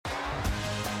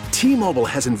T-Mobile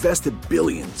has invested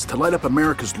billions to light up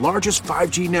America's largest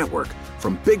 5G network,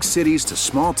 from big cities to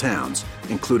small towns,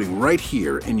 including right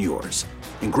here in yours.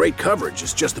 And great coverage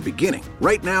is just the beginning.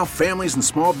 Right now, families and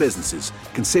small businesses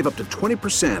can save up to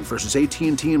 20% versus AT&T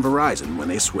and Verizon when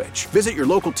they switch. Visit your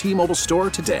local T-Mobile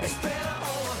store today.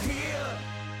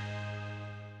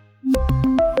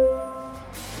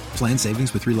 Plan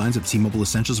savings with 3 lines of T-Mobile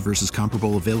Essentials versus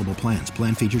comparable available plans.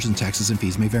 Plan features and taxes and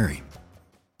fees may vary.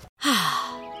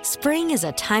 Spring is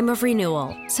a time of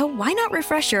renewal, so why not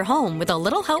refresh your home with a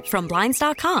little help from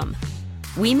Blinds.com?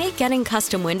 We make getting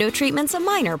custom window treatments a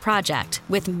minor project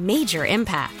with major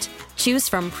impact. Choose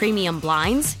from premium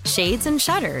blinds, shades, and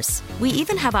shutters. We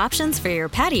even have options for your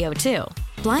patio, too.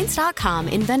 Blinds.com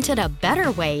invented a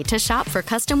better way to shop for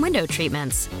custom window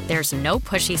treatments. There's no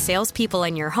pushy salespeople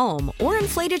in your home or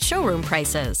inflated showroom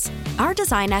prices. Our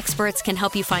design experts can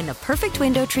help you find the perfect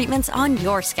window treatments on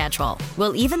your schedule.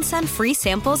 We'll even send free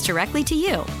samples directly to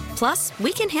you. Plus,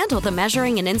 we can handle the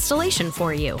measuring and installation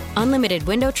for you. Unlimited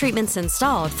window treatments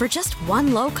installed for just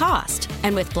one low cost.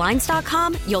 And with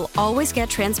Blinds.com, you'll always get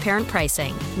transparent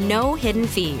pricing. No hidden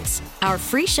fees. Our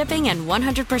free shipping and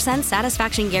 100%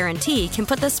 satisfaction guarantee can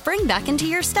put the spring back into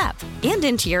your step and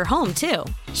into your home, too.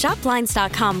 Shop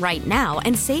Blinds.com right now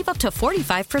and save up to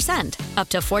 45%. Up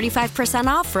to 45%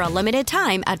 off for a limited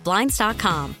time at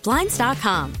Blinds.com.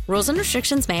 Blinds.com. Rules and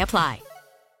restrictions may apply.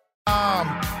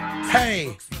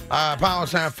 Hey,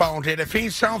 Paul's on phone. If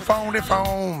he's on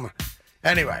phone.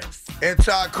 Anyway, it's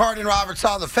Carden Roberts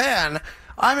on the Fan.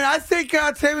 I mean, I think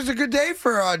today was a good day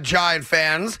for Giant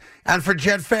fans and for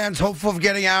Jet fans hopeful of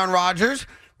getting Aaron Rodgers.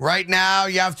 Right now,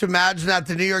 you have to imagine that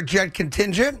the New York Jet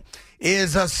contingent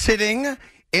is sitting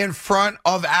in front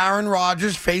of Aaron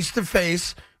Rodgers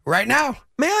face-to-face right now.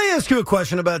 May I ask you a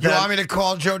question about that? You want me to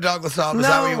call Joe Douglas up? Is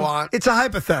that what you want? It's a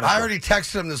hypothetical. I already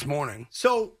texted him this morning.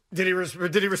 So, did he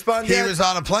respond yet? He was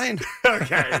on a plane.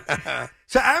 Okay.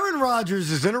 So Aaron Rodgers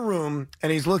is in a room,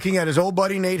 and he's looking at his old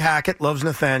buddy Nate Hackett, loves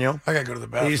Nathaniel. I got to go to the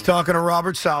bathroom. He's talking to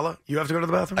Robert Saleh. You have to go to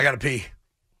the bathroom? I got to pee.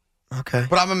 Okay.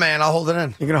 But I'm a man. I'll hold it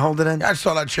in. You're going to hold it in? Yeah, I just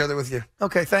thought I'd share that with you.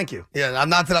 Okay, thank you. Yeah,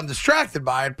 not that I'm distracted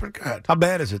by it, but go ahead. How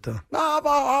bad is it, though? No,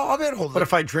 I'll be able to hold it. What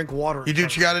if I drink water? You do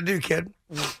what you got to do, kid.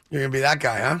 You're going to be that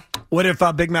guy, huh? What if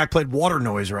Big Mac played water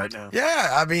noise right now? Yeah,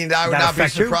 I mean, I would not be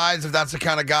surprised if that's the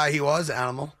kind of guy he was,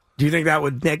 Animal. Do you think that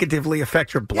would negatively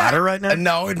affect your bladder right now?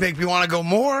 No, it'd make me want to go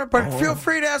more, but feel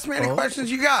free to ask me any questions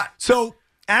you got. So,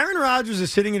 Aaron Rodgers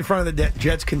is sitting in front of the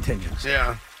Jets contingents.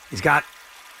 Yeah. He's got,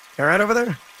 all right over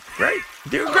there? Great.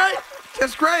 Doing great.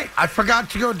 Just great. I forgot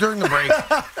to go during the break.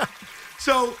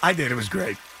 So, I did. It was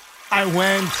great. I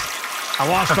went, I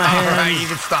washed my hands. All right, you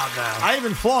can stop now. I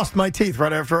even flossed my teeth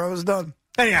right after I was done.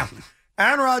 Anyhow,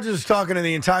 Aaron Rodgers is talking to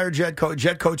the entire Jet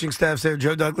coaching staff's there.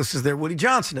 Joe Douglas is there. Woody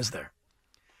Johnson is there.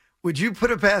 Would you put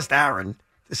it past Aaron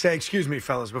to say, excuse me,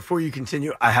 fellas, before you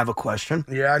continue, I have a question?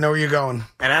 Yeah, I know where you're going.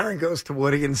 And Aaron goes to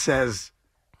Woody and says,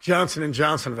 Johnson &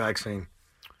 Johnson vaccine.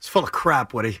 It's full of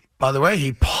crap, Woody. By the way,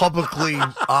 he publicly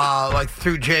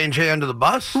threw J&J under the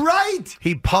bus. Right.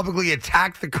 He publicly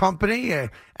attacked the company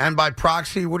and by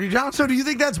proxy, Woody Johnson. So do you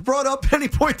think that's brought up at any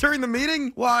point during the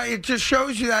meeting? Well, it just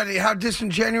shows you how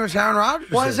disingenuous Aaron Rodgers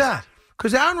is. Why is that?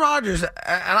 Because Aaron Rodgers, and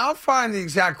I'll find the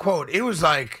exact quote, it was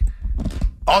like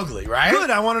ugly, right? Good.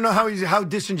 I want to know how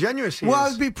disingenuous he is. Well,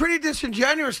 it'd be pretty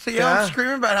disingenuous to yell and scream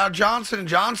about how Johnson &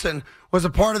 Johnson was a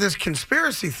part of this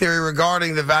conspiracy theory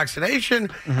regarding the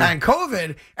vaccination and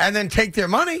COVID, and then take their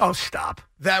money. Oh, stop.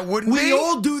 That wouldn't be. We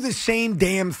all do the same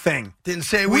damn thing. Didn't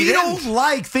say we didn't. Don't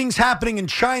like things happening in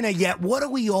China yet. What do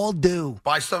we all do?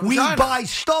 Buy stuff in we China. Buy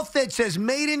stuff that says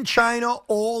made in China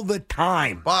all the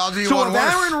time. Well, I'll do you so one if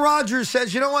worse. Aaron Rodgers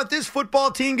says, you know what, this football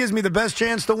team gives me the best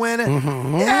chance to win,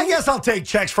 yeah, I guess I'll take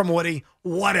checks from Woody.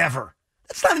 Whatever.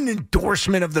 That's not an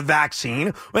endorsement of the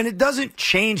vaccine, and it doesn't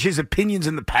change his opinions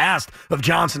in the past of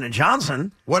Johnson &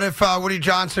 Johnson. What if Woody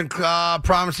Johnson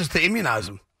promises to immunize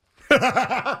him?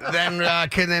 Then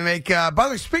can they make... by the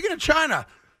way, speaking of China,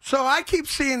 so I keep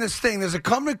seeing this thing. There's a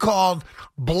company called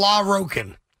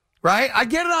Blaroken, right? I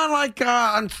get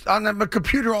it on the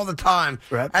computer all the time.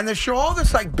 Right. And they show all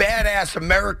this badass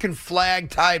American flag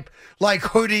type,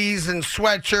 hoodies and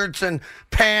sweatshirts and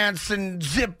pants and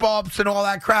zip-ups and all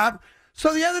that crap.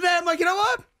 So the other day, I'm like, you know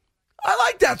what? I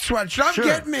like that sweatshirt. I'm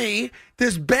getting me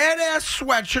this badass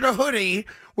sweatshirt, a hoodie,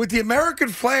 with the American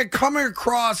flag coming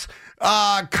across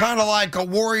kind of like a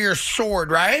warrior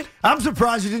sword, right? I'm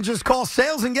surprised you didn't just call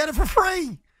sales and get it for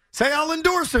free. Say, I'll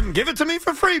endorse him. Give it to me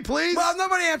for free, please. Well,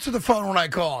 nobody answered the phone when I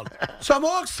called. So I'm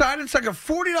all excited. It's like a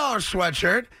 $40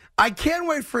 sweatshirt. I can't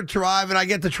wait for it to arrive, and I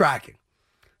get the tracking.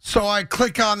 So I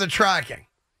click on the tracking.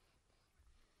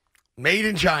 Made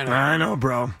in China. I know,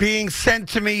 bro. Being sent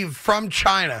to me from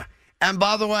China. And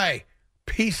by the way,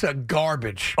 piece of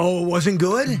garbage. Oh, it wasn't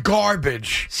good?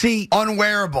 Garbage. See,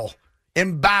 unwearable.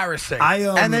 Embarrassing.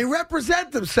 And they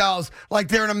represent themselves like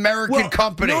they're an American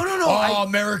company. No.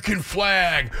 American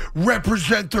flag.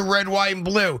 Represent the red, white, and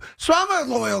blue. So I'm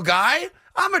a loyal guy.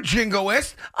 I'm a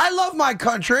jingoist. I love my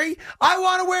country. I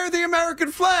want to wear the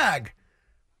American flag.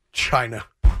 China.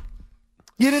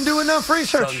 You didn't do enough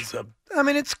research. I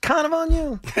mean, it's kind of on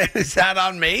you. Is that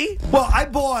on me? Well, I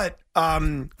bought,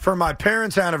 for my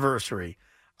parents' anniversary,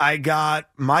 I got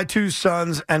my 2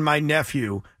 sons and my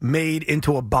nephew made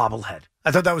into a bobblehead.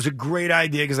 I thought that was a great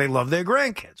idea because they love their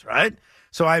grandkids, right?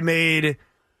 So I made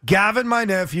Gavin, my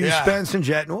nephew, Spence, and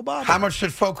Jet into a bobblehead. How much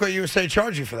did Foco USA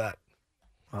charge you for that?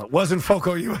 Well, it wasn't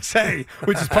Foco USA,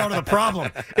 which is part of the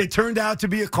problem. It turned out to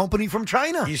be a company from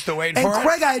China. You still waiting for it? And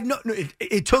Craig, I had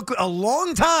it took a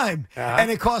long time,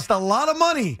 and it cost a lot of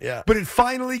money, but it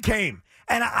finally came.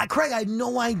 And Craig, I had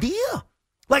no idea.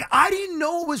 Like, I didn't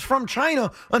know it was from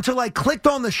China until I clicked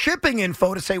on the shipping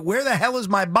info to say, where the hell is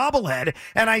my bobblehead?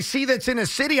 And I see that's in a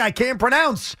city I can't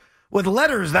pronounce with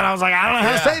letters that I was like, I don't know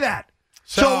how to say that.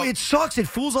 So it sucks. It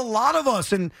fools a lot of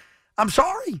us, and I'm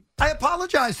sorry. I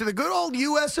apologize to the good old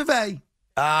US of A.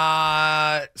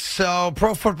 So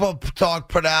Pro Football Talk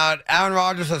put out, Aaron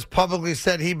Rodgers has publicly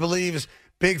said he believes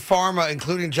Big Pharma,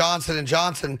 including Johnson &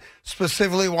 Johnson,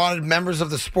 specifically wanted members of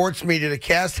the sports media to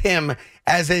cast him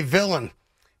as a villain.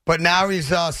 But now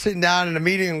he's sitting down in a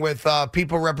meeting with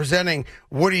people representing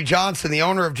Woody Johnson, the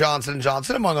owner of Johnson &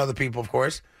 Johnson, among other people, of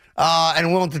course,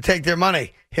 and willing to take their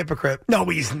money. Hypocrite. No,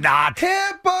 he's not.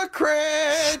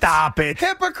 Hypocrite. Stop it.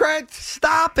 Hypocrite.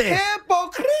 Stop it.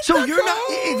 Hypocrite. So you're not.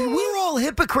 If we're all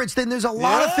hypocrites, then there's a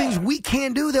lot of things we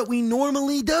can't do that we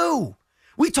normally do.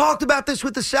 We talked about this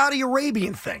with the Saudi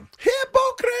Arabian thing.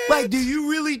 Hypocrite. Like, do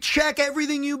you really check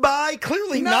everything you buy?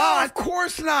 Clearly No, not. of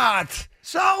course not.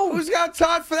 So who's got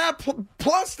time for that?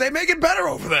 Plus, they make it better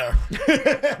over there.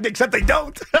 Except they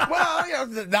don't. Well, you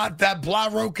know, not that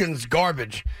Blarokin's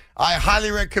garbage. I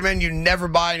highly recommend you never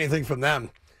buy anything from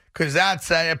them because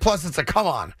that's plus it's a come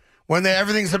on. When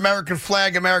everything's American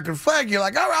flag, you're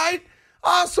like, all right,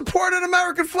 I'll support an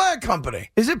American flag company.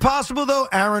 Is it possible, though,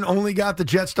 Aaron only got the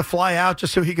jets to fly out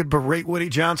just so he could berate Woody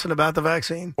Johnson about the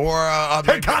vaccine? Or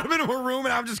they got him into a room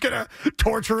and I'm just going to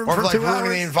torture him for 2 hours?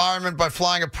 Ruining the environment by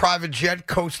flying a private jet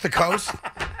coast to coast?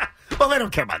 Well, they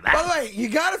don't care about that. By the way, you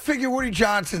got to figure Woody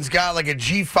Johnson's got like a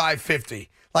G550,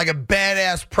 like a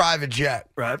badass private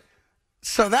jet. Right.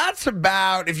 So that's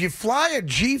about, if you fly a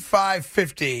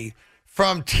G550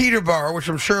 from Teterboro, which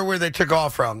I'm sure where they took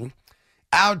off from,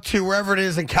 out to wherever it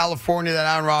is in California that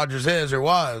Aaron Rodgers is or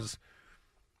was,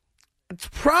 it's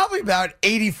probably about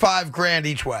 $85,000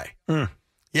 each way.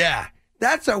 Yeah.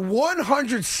 That's a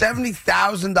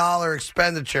 $170,000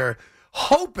 expenditure,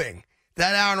 hoping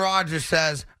that Aaron Rodgers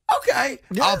says, okay,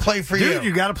 I'll play for you. Dude,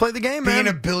 you got to play the game, man.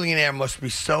 Being a billionaire must be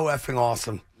so effing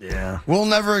awesome. Yeah. We'll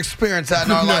never experience that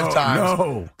in our lifetimes.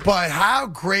 No. But how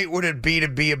great would it be to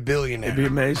be a billionaire? It'd be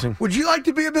amazing. Would you like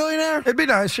to be a billionaire? It'd be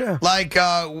nice, yeah. Like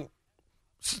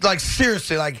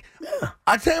seriously, I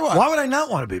tell you what. Why would I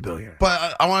not want to be a billionaire?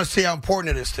 But I want to see how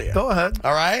important it is to you. Go ahead.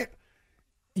 All right?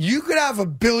 You could have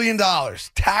 $1 billion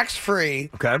tax-free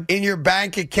in your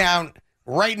bank account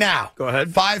right now. Go ahead.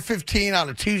 5:15 on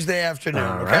a Tuesday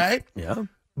afternoon, okay? Yeah.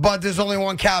 But there's only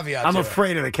one caveat. I'm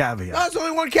afraid of the caveat. No, there's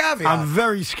only one caveat. I'm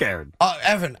very scared.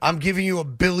 Evan, I'm giving you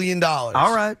 $1 billion.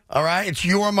 All right. All right? It's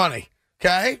your money,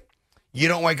 okay? You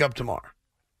don't wake up tomorrow.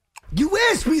 You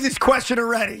asked me this question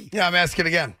already. Yeah, I'm asking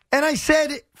again. And I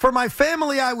said, for my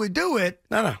family, I would do it.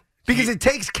 No. Because it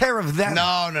takes care of them.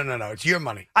 No. It's your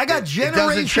money. I got generations it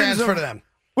doesn't transfer to them.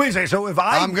 Wait a second. So if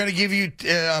I'm going to give you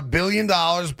 $1 billion,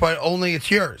 but only it's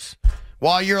yours.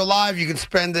 While you're alive, you can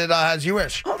spend it as you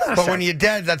wish. But when you're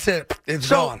dead, that's it. It's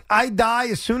gone. So I die.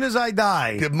 As soon as I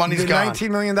die, the money's gone.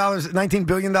 $19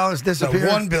 billion disappears. No,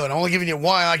 $1 billion. I'm only giving you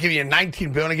one. I'm giving you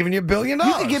 $19 billion. I'm giving you $1 billion.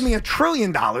 You can give me $1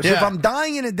 trillion. If I'm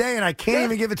dying in a day and I can't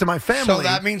even give it to my family. So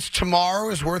that means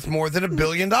tomorrow is worth more than $1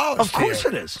 billion. Of course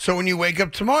it is. So when you wake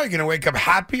up tomorrow, you're going to wake up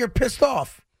happy or pissed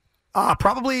off?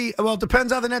 Probably, well, it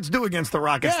depends how the Nets do against the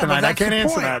Rockets tonight. I can't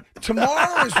answer that.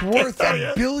 Tomorrow is worth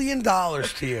 $1 billion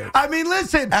to you. I mean,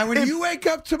 listen. And when you wake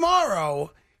up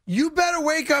tomorrow, you better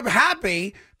wake up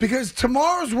happy because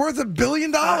tomorrow's worth $1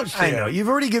 billion to you. I know. You've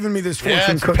already given me this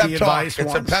fortune cookie advice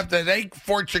once. It's a ain't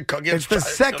fortune cookie. It's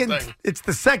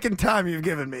the second time you've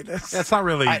given me this. It's not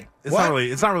really. It's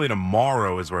not really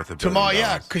tomorrow is worth $1 billion. Tomorrow,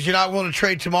 yeah, because you're not willing to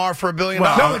trade tomorrow for $1 billion.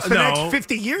 No, it's the next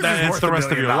 50 years. It's the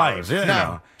rest of your life. Yeah.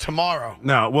 No, tomorrow.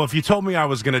 No, well, if you told me I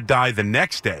was going to die the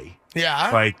next day,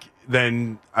 yeah,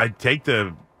 then I'd take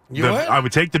the You would? I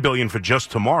would take the $1 billion for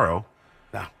just tomorrow.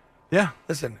 No. Yeah.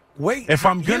 Listen, wait. If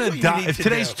I'm here's going what to you die, need if to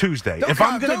today's do. Tuesday, Don't if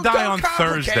I'm going to don't die on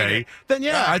complicate Thursday, it. then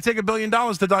yeah, I'd take $1 billion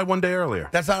to die one day earlier.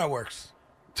 That's not how it works.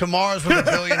 Tomorrow's worth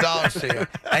 $1 billion to you,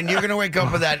 and you're going to wake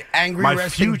up with that angry, My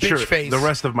resting future, bitch face. the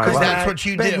rest of my Because life. that's what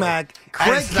you Big do. Mac, And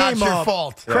Craig it's not came your up.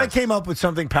 fault. Craig came up with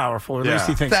something powerful. Or at least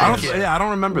he thinks. Thank it is. you. I don't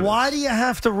remember this. Why do you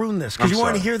have to ruin this? Because I'm you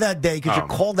want to sorry. hear that day because you're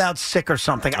called out sick or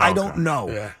something. I don't know.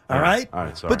 Yeah. All right? All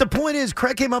right, sorry. But the point is,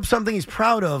 Craig came up with something he's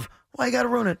proud of. Why you got to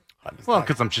ruin it? Well,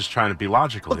 because I'm just trying to be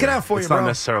logical. Looking here. out for it's you, not bro.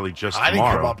 necessarily just I didn't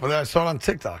come tomorrow. up with it. I saw it on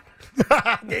TikTok. That's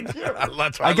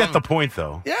why I get love the it. point,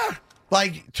 though. Yeah.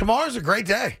 Like, tomorrow's a great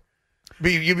day.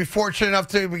 You'd be fortunate enough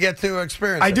to get to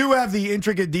experience I it. do have the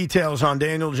intricate details on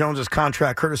Daniel Jones's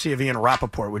contract, courtesy of Ian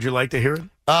Rappaport. Would you like to hear it?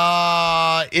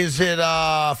 Is it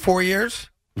 4 years?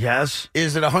 Yes.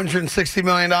 Is it $160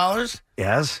 million?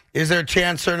 Yes. Is there a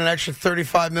chance to earn an extra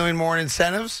 $35 million more in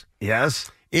incentives?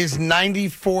 Yes. Is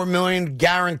 $94 million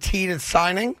guaranteed at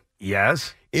signing?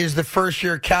 Yes. Is the first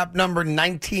year cap number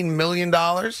 $19 million?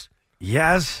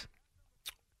 Yes.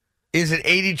 Is it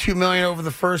 $82 million over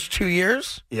the first 2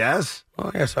 years? Yes.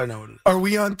 Well, yes, I know what it is. Are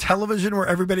we on television where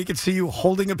everybody can see you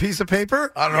holding a piece of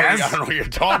paper? I don't know what you're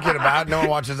talking about. No one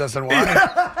watches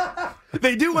SNY.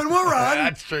 They do when we're on.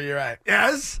 That's true. You're right.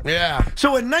 Yes. Yeah.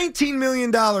 So a $19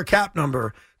 million cap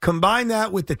number, combine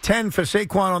that with the 10 for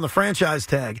Saquon on the franchise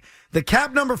tag. The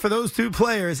cap number for those two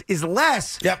players is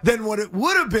less than what it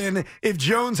would have been if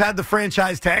Jones had the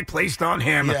franchise tag placed on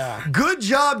him. Yeah. Good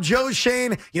job, Joe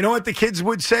Shane. You know what the kids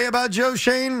would say about Joe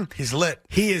Shane? He's lit.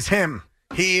 He is him.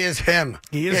 He is him.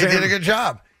 He is He him. did a good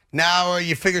job. Now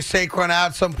you figure Saquon out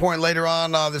at some point later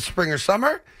on this spring or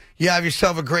summer. You have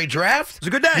yourself a great draft. It's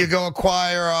a good day. You go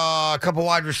acquire a couple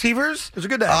wide receivers. It's a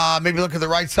good day. Maybe look at the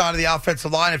right side of the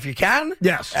offensive line if you can.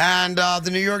 Yes. And the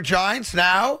New York Giants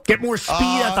now. Get more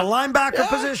speed at the linebacker yeah.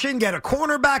 position, get a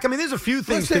cornerback. I mean, there's a few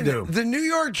things Listen, to do. The New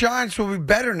York Giants will be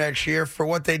better next year for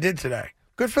what they did today.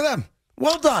 Good for them.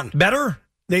 Well done. Better?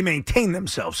 They maintain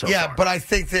themselves so far. But I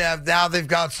think they've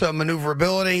got some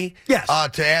maneuverability. Yes.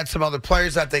 To add some other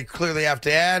players that they clearly have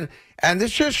to add. And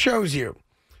this just shows you,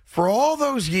 for all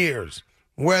those years,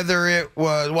 whether it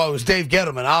was Dave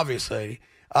Gettleman, obviously,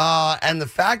 and the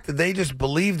fact that they just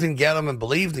believed in Gettleman,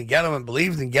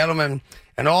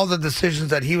 and all the decisions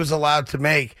that he was allowed to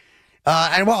make.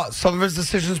 And some of his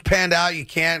decisions panned out. You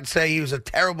can't say he was a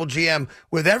terrible GM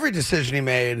with every decision he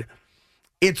made.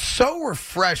 It's so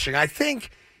refreshing. I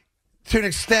think, to an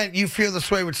extent, you feel this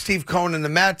way with Steve Cohen and the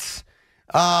Mets.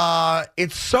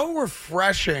 It's so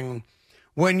refreshing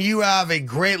when you have a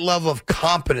great level of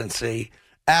competency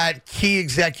at key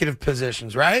executive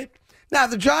positions, right? Now,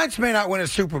 the Giants may not win a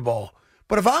Super Bowl,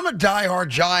 but if I'm a diehard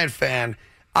Giant fan,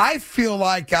 I feel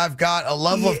like I've got a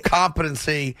level of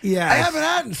competency I haven't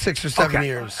had in 6 or 7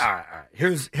 years. All right.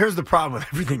 Here's the problem with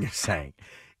everything you're saying.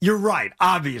 You're right,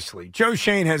 obviously. Joe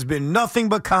Shane has been nothing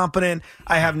but competent.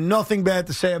 I have nothing bad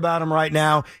to say about him right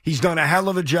now. He's done a hell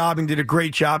of a job and did a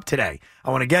great job today.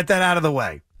 I want to get that out of the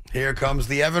way. Here comes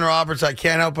the Evan Roberts. I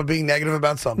can't help but being negative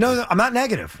about something. No, I'm not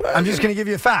negative. I'm just going to give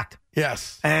you a fact.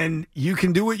 Yes. And you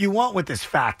can do what you want with this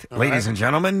fact, ladies and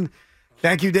gentlemen.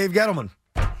 Thank you, Dave Gettleman.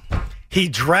 He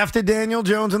drafted Daniel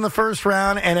Jones in the first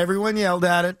round, and everyone yelled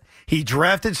at it. He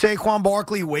drafted Saquon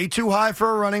Barkley way too high for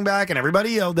a running back, and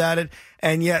everybody yelled at it.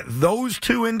 And yet those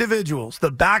two individuals,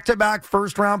 the back-to-back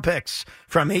first-round picks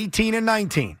from 18 and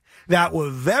 19, that were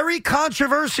very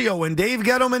controversial when Dave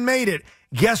Gettleman made it,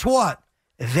 guess what?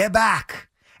 They're back.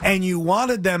 And you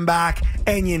wanted them back,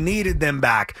 and you needed them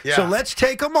back. Yeah. So let's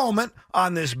take a moment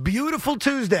on this beautiful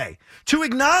Tuesday to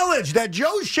acknowledge that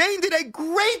Joe Shane did a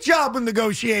great job in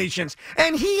negotiations,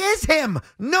 and he is him,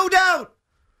 no doubt.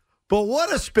 But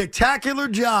what a spectacular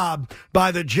job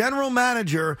by the general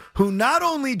manager who not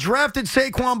only drafted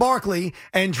Saquon Barkley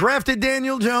and drafted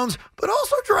Daniel Jones, but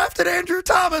also drafted Andrew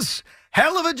Thomas.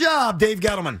 Hell of a job, Dave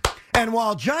Gettleman. And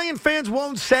while Giant fans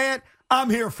won't say it, I'm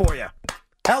here for you.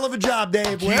 Hell of a job,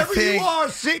 Dave. Wherever you are,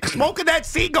 smoking that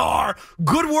cigar,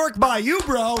 good work by you,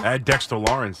 bro. Add Dexter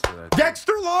Lawrence to that.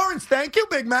 Dexter Lawrence, thank you,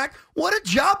 Big Mac. What a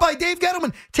job by Dave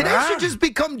Gettleman. Today should just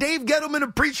become Dave Gettleman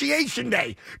Appreciation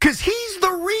Day because he's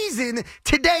the reason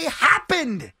today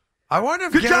happened. I wonder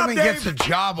if Good job, Gettleman Dave. gets a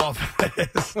job off of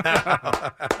this.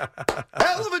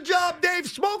 Hell of a job, Dave.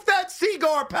 Smoke that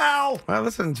cigar, pal. Well,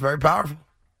 listen, it's very powerful.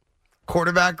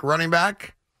 Quarterback, running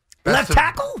back. Left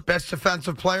tackle? Best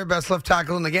defensive player, best left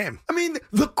tackle in the game. I mean,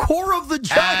 the core of the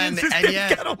Giants is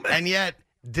Dave Gettleman. And yet,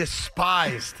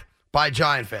 despised by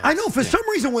Giant fans. I know, for some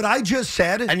reason, what I just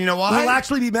said And you know why? will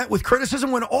actually be met with criticism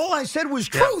when all I said was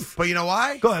Yeah. truth. But you know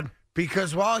why? Go ahead.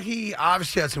 Because while he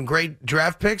obviously had some great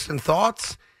draft picks and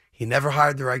thoughts, He never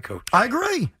hired the right coach. I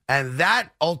agree. And that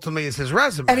ultimately is his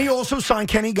resume. And he also signed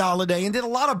Kenny Golladay and did a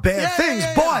lot of bad things.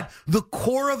 But the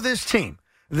core of this team,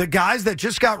 the guys that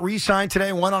just got re-signed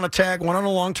today, one on a tag, one on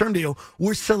a long-term deal,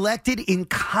 were selected in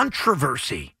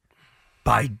controversy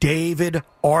by David,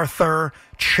 Arthur,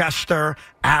 Chester,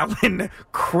 Allen,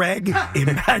 Craig,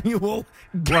 Emmanuel,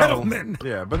 Gettleman.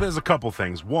 Yeah, but there's a couple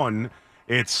things. One,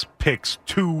 it's picks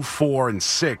 2, 4, and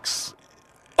 6.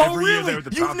 Oh, Every year really? they're at the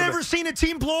top You've of never seen a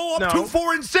team blow up No. 2,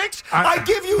 4, and 6? I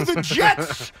give you the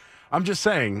Jets. I'm just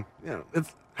saying,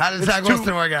 it's. How does it's Zach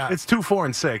Wilson work out? It's 2, 4,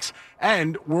 and 6,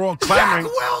 and we're all clamoring.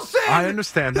 Zach Wilson! I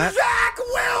understand that. Zach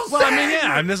Wilson! Well, I mean,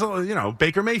 yeah, and there's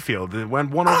Baker Mayfield went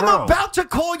one I'm overall. about to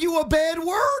call you a bad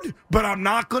word, but I'm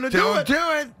not going to do it.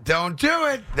 Don't do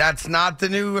it. That's not the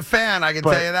new fan, I can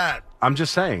But- tell you that. I'm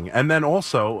just saying, and then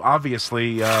also,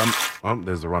 obviously,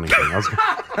 there's the running thing.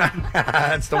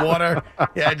 That's the water.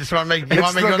 Yeah, I just want to make me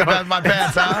go to bed with my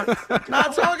pants, huh? No,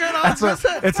 it's all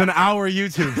good. It's an hour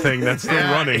YouTube thing that's still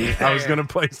running. I was going to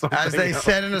play something. As they else.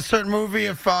 said in a certain movie,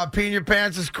 if peeing your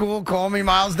pants is cool, call me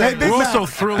Miles Hey, Davis. Big We're Mac, also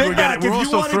thrilled. Big Mac, We're if you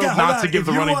also wanna thrilled get- hold not on, to give if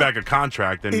the you running want- back a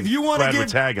contract. And If you want glad to we're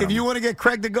tagging if him. you want to get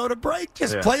Craig to go to break,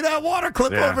 just Yeah. play that water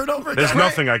clip Yeah. over and over There's again.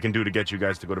 nothing I can do to get you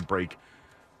guys to go to break.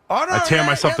 Oh, no, I tear yeah,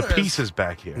 myself yeah, to there is. pieces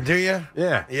back here. Do you?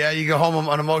 Yeah. Yeah, you go home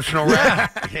an emotional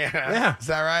wreck. Yeah. Is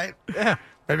that right? Yeah.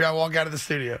 Maybe I walk out of the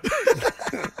studio.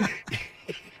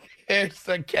 Here's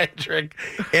the Kendrick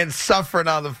and suffering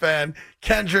on the fan.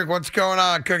 Kendrick, what's going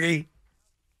on, Cookie?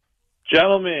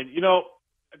 Gentlemen,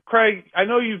 Craig, I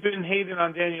know you've been hating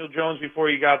on Daniel Jones before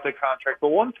you got the contract, but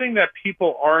one thing that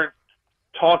people aren't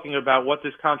talking about what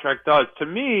this contract does, to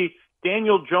me,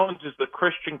 Daniel Jones is the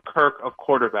Christian Kirk of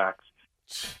quarterbacks.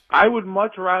 I would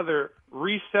much rather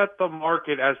reset the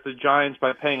market as the Giants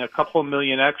by paying a couple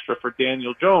million extra for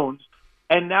Daniel Jones,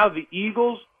 and now the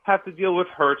Eagles have to deal with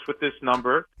Hurts with this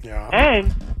number. Yeah.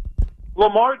 And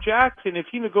Lamar Jackson, if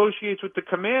he negotiates with the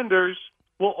Commanders,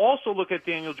 will also look at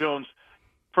Daniel Jones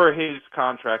for his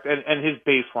contract and his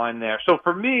baseline there. So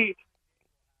for me,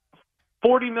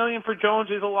 $40 million for Jones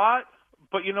is a lot,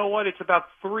 but you know what? It's about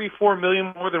 $3-4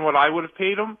 million more than what I would have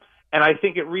paid him, and I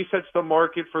think it resets the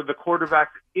market for the quarterbacks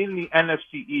in the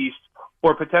NFC East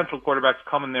or potential quarterbacks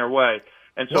coming their way.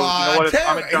 And so, you know what? If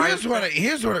I'm a Giants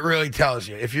Here's what it really tells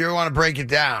you, if you want to break it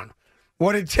down.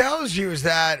 What it tells you is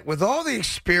that with all the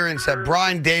experience that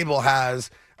Brian Dable has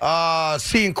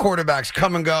seeing quarterbacks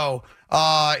come and go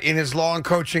in his long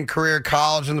coaching career,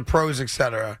 college and the pros,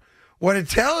 etc., what it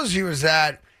tells you is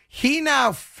that he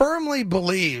now firmly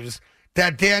believes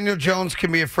that Daniel Jones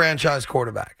can be a franchise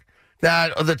quarterback.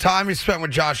 That the time he spent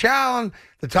with Josh Allen,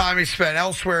 the time he spent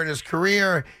elsewhere in his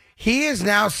career, he has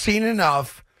now seen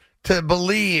enough to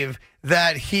believe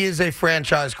that he is a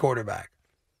franchise quarterback.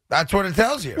 That's what it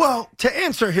tells you. Well, to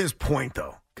answer his point,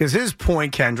 though, because his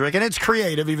point, Kendrick, and it's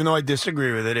creative, even though I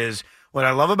disagree with it, is what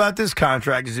I love about this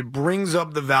contract is it brings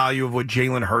up the value of what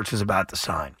Jalen Hurts is about to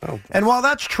sign. Oh. And while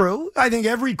that's true, I think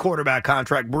every quarterback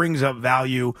contract brings up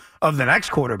value of the next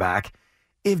quarterback.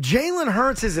 If Jalen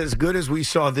Hurts is as good as we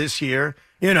saw this year,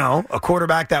 a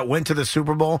quarterback that went to the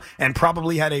Super Bowl and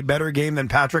probably had a better game than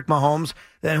Patrick Mahomes,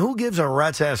 then who gives a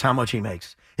rat's ass how much he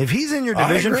makes? If he's in your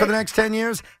division for the next 10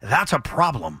 years, that's a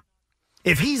problem.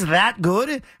 If he's that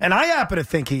good, and I happen to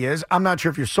think he is, I'm not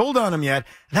sure if you're sold on him yet,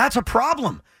 that's a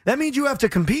problem. That means you have to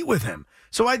compete with him.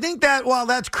 So I think that while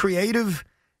that's creative,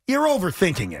 you're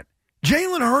overthinking it.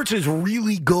 Jalen Hurts is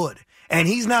really good, and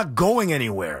he's not going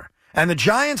anywhere. And the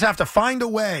Giants have to find a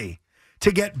way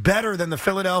to get better than the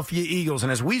Philadelphia Eagles.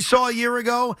 And as we saw a year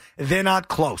ago, they're not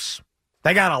close.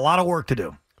 They got a lot of work to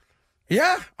do.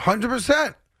 Yeah,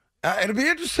 100%. It'll be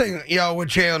interesting, what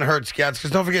Jalen Hurts gets,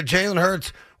 because don't forget, Jalen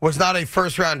Hurts was not a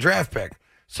first-round draft pick.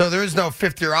 So there is no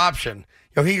fifth-year option.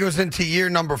 He goes into year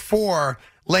number 4,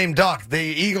 lame duck. The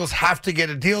Eagles have to get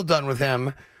a deal done with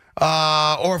him,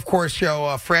 or, of course,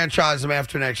 franchise him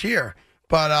after next year.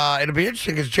 But it'll be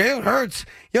interesting because Jalen Hurts,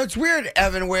 it's weird,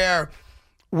 Evan, where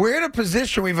we're in a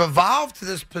position, we've evolved to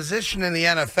this position in the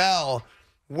NFL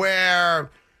where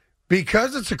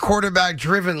because it's a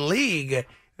quarterback-driven league,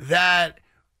 that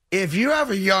if you have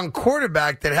a young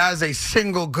quarterback that has a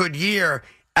single good year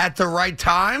at the right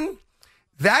time,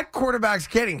 that quarterback's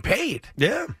getting paid.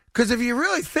 Yeah. Because if you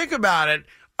really think about it,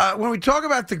 when we talk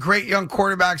about the great young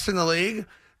quarterbacks in the league,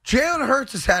 Jalen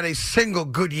Hurts has had a single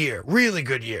good year, really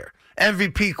good year.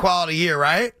 MVP quality year,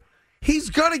 right? He's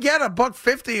going to get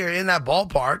 $150 in that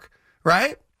ballpark,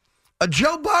 right?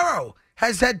 Joe Burrow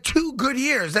has had 2 good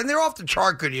years, and they're off the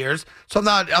chart good years, so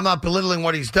I'm not belittling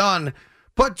what he's done,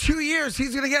 but 2 years,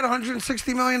 he's going to get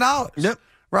 $160 million, Yep.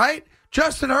 right?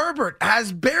 Justin Herbert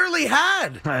has barely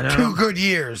had I know. 2 good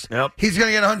years. Yep. He's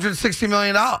going to get $160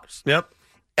 million. Yep.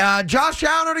 Josh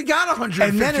Allen already got $150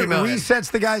 And then it million.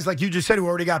 resets the guys, like you just said, who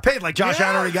already got paid. Like Josh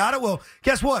Allen already got it. Well,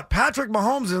 guess what? Patrick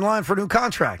Mahomes is in line for a new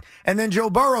contract. And then Joe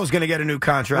Burrow's going to get a new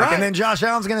contract. Right. And then Josh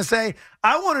Allen's going to say,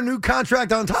 I want a new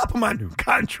contract on top of my new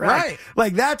contract. Right.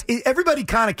 Like that, everybody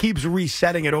kind of keeps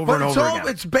resetting it over But and it's over all, again.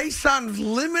 it's based on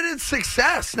limited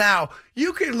success. Now,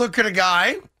 you can look at a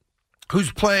guy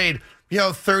who's played,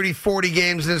 30, 40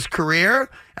 games in his career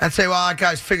and say, well, that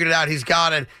guy's figured it out. He's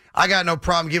got it. I got no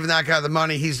problem giving that guy the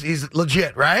money. He's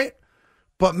legit, right?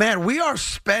 But, man, we are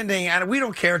spending, and we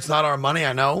don't care. It's not our money,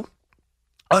 I know,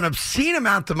 an obscene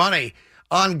amount of money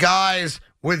on guys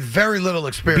with very little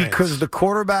experience. Because the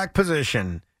quarterback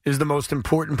position is the most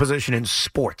important position in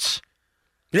sports.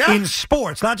 Yeah. In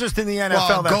sports, not just in the NFL.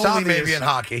 Well, that's goalie obvious. maybe in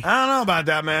hockey. I don't know about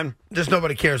that, man. Just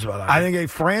nobody cares about that. I think a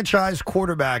franchise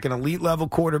quarterback, an elite level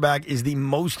quarterback, is the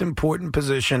most important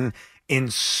position in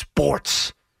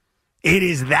sports. It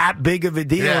is that big of a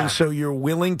deal, Yeah. and so you're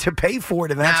willing to pay for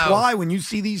it. And that's Now- why when you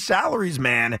see these salaries,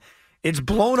 man, it's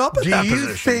blown up at that Do you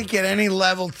position. think at any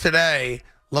level today,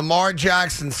 Lamar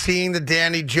Jackson seeing the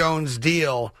Danny Jones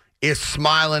deal is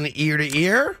smiling ear to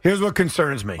ear? Here's what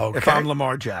concerns me. Okay. If I'm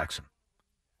Lamar Jackson,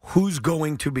 who's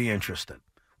going to be interested?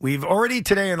 We've already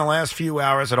today in the last few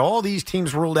hours had all these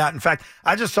teams ruled out. In fact,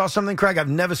 I just saw something, Craig, I've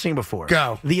never seen before.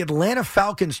 Go. The Atlanta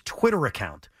Falcons Twitter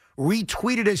account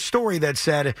retweeted a story that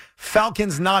said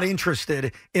Falcons not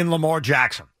interested in Lamar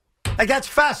Jackson. Like, that's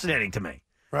fascinating to me.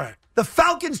 Right. The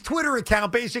Falcons Twitter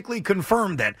account basically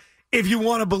confirmed that, if you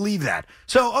want to believe that.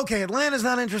 So, okay, Atlanta's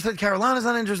not interested, Carolina's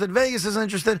not interested, Vegas is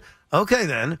interested. Okay,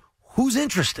 then, who's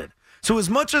interested? So as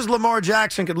much as Lamar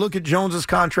Jackson could look at Jones's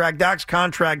contract, Dak's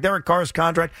contract, Derek Carr's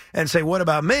contract, and say, what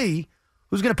about me?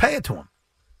 Who's going to pay it to him?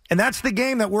 And that's the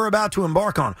game that we're about to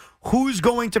embark on. Who's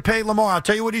going to pay Lamar? I'll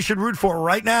tell you what he should root for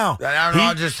right now. Aaron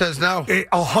Rodgers says no.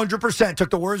 100%. Took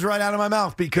the words right out of my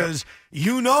mouth because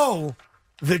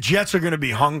the Jets are going to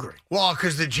be hungry. Well,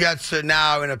 because the Jets are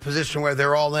now in a position where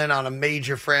they're all in on a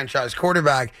major franchise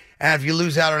quarterback. And if you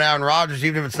lose out on Aaron Rodgers,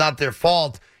 even if it's not their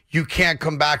fault, you can't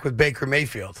come back with Baker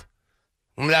Mayfield.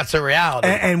 I mean, that's a reality.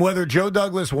 And whether Joe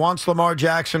Douglas wants Lamar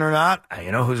Jackson or not,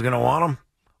 you know who's going to want him?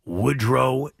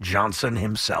 Woodrow Johnson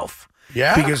himself.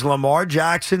 Yeah. Because Lamar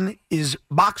Jackson is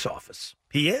box office.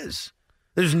 He is.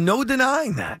 There's no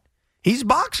denying that. He's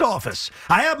box office.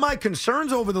 I have my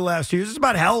concerns over the last years. It's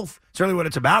about health. It's really what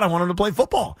it's about. I want him to play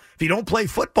football. If you don't play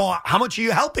football, how much are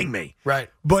you helping me? Right.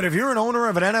 But if you're an owner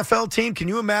of an NFL team, can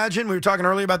you imagine? We were talking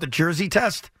earlier about the jersey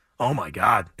test. Oh, my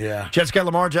God. Yeah. Jets get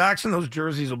Lamar Jackson. Those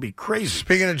jerseys will be crazy.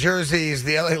 Speaking of jerseys,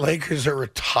 the LA Lakers are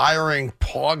retiring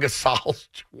Paul Gasol's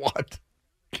what?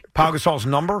 Pau Gasol's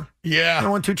number? Yeah. I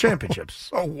won 2 championships.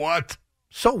 So what?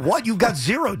 So what? You've got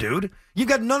 0, dude. You've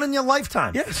got none in your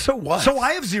lifetime. Yeah, so what? So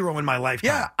I have 0 in my lifetime.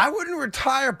 Yeah, I wouldn't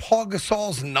retire Paul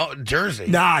Gasol's jersey.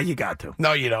 Nah, you got to.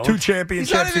 No, you don't. 2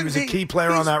 championships. He was a key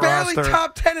player on that roster. He's barely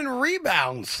top 10 in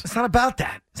rebounds. It's not about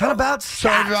that. It's not about So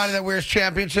stats. everybody that wears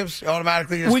championships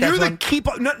automatically just When gets you're the one? key,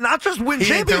 not just win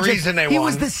He ain't the championships. reason they he won.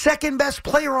 was the second best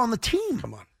player on the team.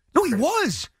 Come on. No, he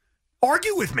was.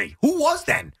 Argue with me. Who was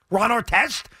then? Ron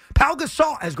Artest? Pau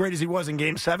Gasol, as great as he was in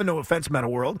Game 7, no offense, Meta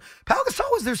World. Pau Gasol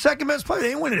was their second best player. They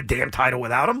didn't win a damn title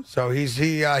without him. So he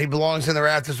belongs in the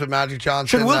rafters with Magic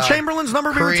Johnson. Should Will Chamberlain's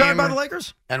number be retired by Kareem, the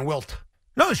Lakers? And Wilt.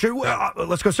 No,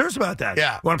 let's go serious about that.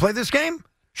 Yeah. Want to play this game?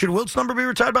 Should Wilt's number be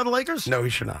retired by the Lakers? No, he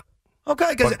should not.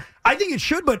 Okay, because I think it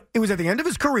should, but it was at the end of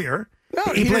his career. No,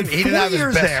 he played he 4 didn't have his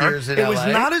years best there. years in It was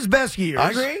LA. not his best years.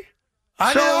 I agree.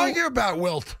 I So- didn't argue about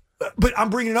Wilt. But I'm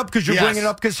bringing it up because you're Yes. bringing it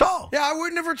up Gasol. Yeah, I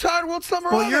wouldn't have retired Wilt's number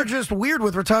Well, either. you're just weird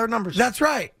with retired numbers. That's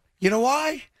right. You know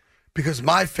why? Because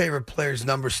my favorite player's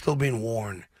number is still being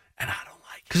worn, and I don't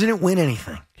like it. Because he didn't win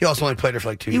anything. He also only played there for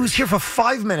like 2 He years. was here for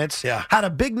 5 minutes. Yeah. Had a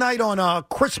big night on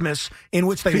Christmas in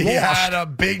which they He lost. had a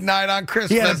big night on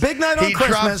Christmas. He had a big night on he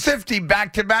Christmas. dropped 50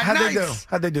 back-to-back How'd nights. they do?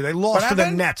 How'd they do? They lost What to the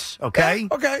happened? Nets, okay? Yeah,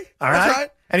 okay. All right? That's right.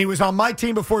 And he was on my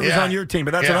team before he was on your team,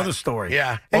 but that's Yeah. another story.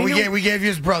 Yeah. And Well, you know- we gave you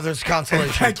his brother's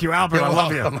consolation. Thank you, Albert. You're I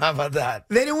love you. welcome. How about that?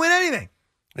 They didn't win anything.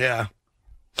 Yeah.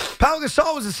 Pau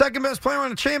Gasol was the second best player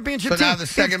on a championship So team. now the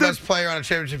second If the- best player on a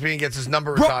championship team gets his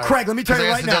number Bro, retired. Craig, let me tell you I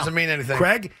guess right it now. doesn't mean anything.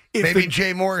 Craig, if maybe the-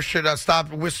 Jay Moore should stop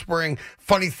whispering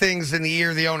funny things in the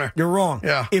ear of the owner. You're wrong.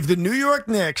 Yeah. If the New York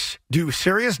Knicks do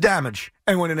serious damage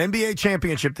and win an NBA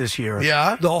championship this year,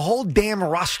 Yeah. the whole damn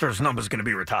roster's number is going to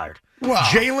be retired. Wow.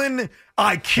 Jalen,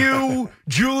 IQ,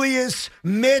 Julius,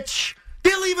 Mitch.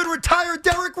 They'll even retire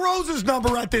Derrick Rose's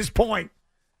number at this point.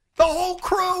 The whole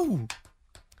crew.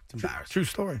 It's embarrassing. True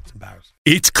story. It's embarrassing.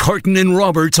 It's Carton and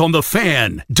Roberts on The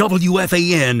Fan,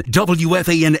 WFAN,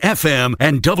 WFAN-FM,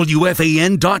 and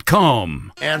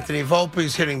WFAN.com. Anthony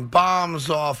Volpe's hitting bombs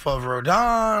off of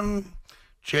Rodon.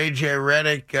 J.J.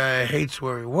 Redick hates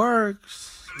where he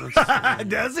works.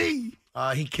 Does he?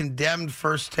 He condemned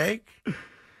First Take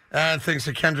and thinks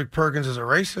that Kendrick Perkins is a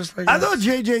racist. I thought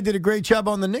JJ did a great job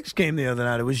on the Knicks game the other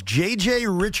night. It was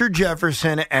JJ, Richard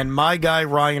Jefferson, and my guy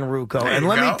Ryan Rucco. And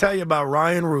let me tell you about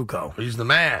Ryan Rucco. He's the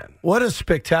man. What a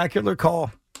spectacular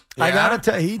call. Yeah? I got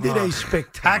to tell you, he did a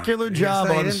spectacular job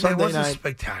on Sunday night. It wasn't night.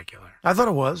 spectacular. I thought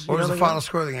it was. What was the final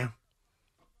score of the game?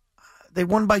 They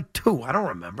won by 2. I don't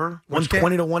remember.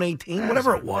 120 to 118,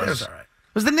 whatever it was. It was all right.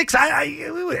 It was the Knicks.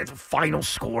 We had the final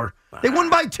score. They won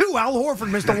by 2. Al Horford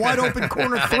missed a wide open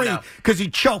corner 3 because he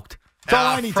choked. That's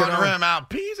all I need to know. Front rim out.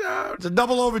 Peace out. It's a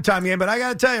double overtime game, but I got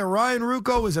to tell you, Ryan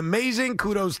Rucco is amazing.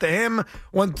 Kudos to him.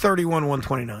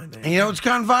 131-129. And you know what's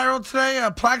gone viral today?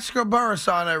 Plaxico Burress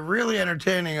on a really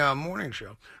entertaining morning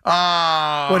show.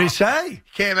 What'd he say?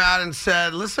 Came out and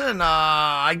said, listen,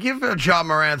 I give John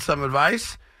Morant some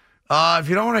advice. If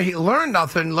you don't want to learn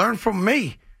nothing, learn from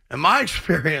me and my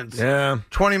experience. Yeah.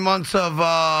 20 months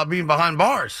of being behind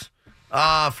bars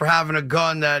for having a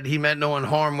gun that he meant no one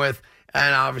harm with.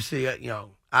 And obviously,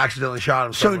 accidentally shot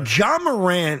himself. So John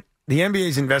Morant, the NBA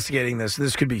is investigating this.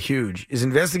 This could be huge. Is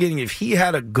investigating if he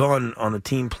had a gun on the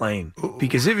team plane.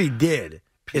 Because if he did,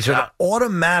 it's an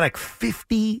automatic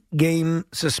 50-game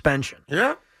suspension.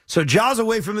 Yeah. So Ja's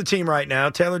away from the team right now.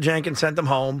 Taylor Jenkins sent him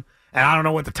home. And I don't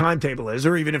know what the timetable is,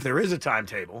 or even if there is a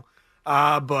timetable.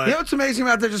 But you know what's amazing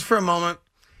about that, just for a moment?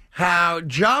 How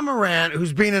John Morant,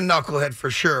 who's been a knucklehead for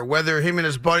sure, whether him and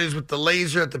his buddies with the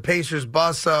laser at the Pacers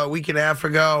bus a week and a half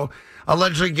ago,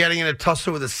 allegedly getting in a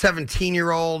tussle with a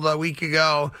 17-year-old a week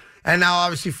ago, and now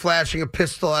obviously flashing a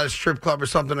pistol at a strip club or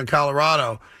something in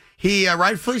Colorado. He,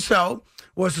 rightfully so,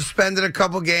 was suspended a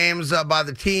couple games by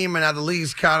the team, and now the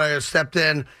league's kind of stepped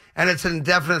in, and it's an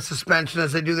indefinite suspension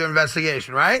as they do their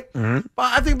investigation, right? Mm-hmm.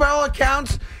 But I think by all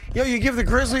accounts, you give the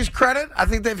Grizzlies credit. I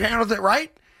think they've handled it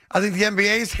right. I think the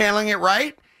NBA is handling it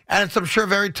right, and it's, I'm sure,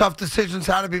 very tough decisions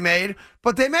how to be made,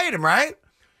 but they made them, right?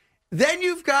 Then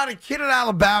you've got a kid in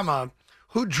Alabama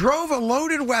who drove a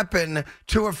loaded weapon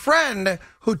to a friend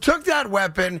who took that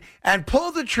weapon and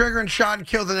pulled the trigger and shot and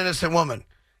killed an innocent woman.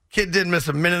 Kid didn't miss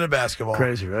a minute of basketball.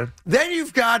 Crazy, right? Then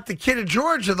you've got the kid of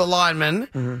Georgia, the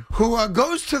lineman, who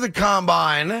goes to the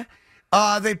combine.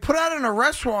 They put out an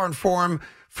arrest warrant for him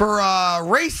for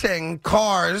racing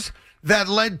cars that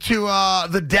led to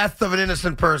the death of an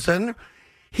innocent person.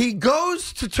 He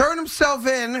goes to turn himself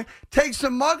in, takes a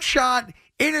mugshot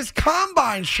in his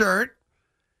combine shirt,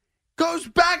 goes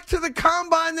back to the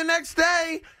combine the next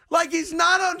day like he's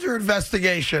not under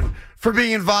investigation for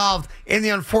being involved in the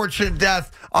unfortunate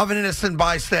death of an innocent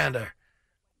bystander.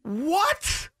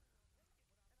 What?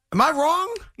 Am I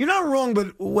wrong? You're not wrong,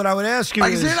 but what I would ask you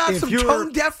is there not some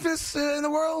tone deafness in the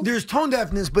world? There's tone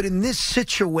deafness, but in this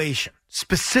situation,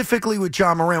 specifically with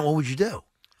John Morant, what would you do?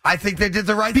 I think they did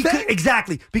the right thing.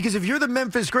 Exactly. Because if you're the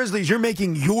Memphis Grizzlies, you're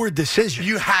making your decision.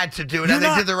 You had to do it, and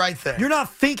they did the right thing. You're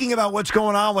not thinking about what's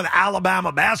going on with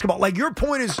Alabama basketball. Like, your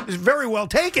point is very well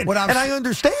taken, and I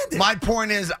understand it. My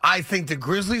point is, I think the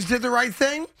Grizzlies did the right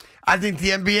thing. I think the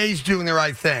NBA is doing the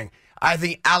right thing. I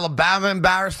think Alabama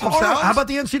embarrassed themselves. How about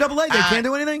the NCAA? They can't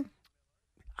do anything?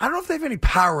 I don't know if they have any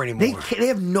power anymore. They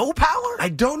have no power? I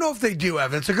don't know if they do,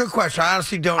 Evan. It's a good question. I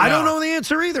honestly don't know. I don't know the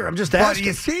answer either. I'm just asking.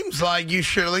 But it seems like you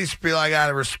should at least be like,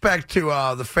 out of respect to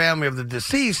the family of the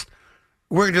deceased,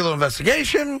 we're going to do a little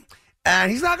investigation, and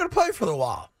he's not going to play for a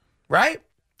while, right?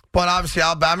 But obviously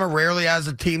Alabama rarely has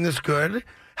a team this good,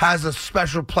 has a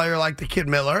special player like the Kid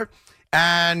Miller,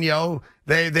 and,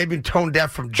 they've been tone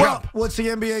deaf from jump. Well, what's the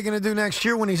NBA going to do next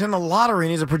year when he's in the lottery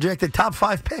and he's a projected top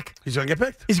 5 pick? He's going to get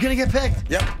picked. He's going to get picked.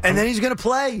 Yep. And then he's going to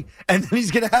play. And then he's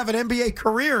going to have an NBA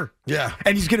career. Yeah.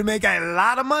 And he's going to make a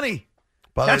lot of money.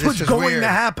 But that's what's going to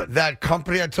happen. That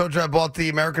company I told you I bought the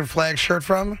American flag shirt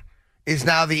from is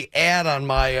now the ad on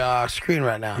my screen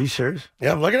right now. Are you serious?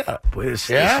 Yeah, look at that. Boy, this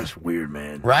is weird,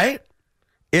 man. Right?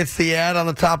 It's the ad on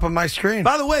the top of my screen.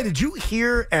 By the way, did you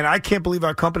hear, and I can't believe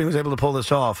our company was able to pull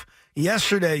this off,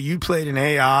 yesterday you played an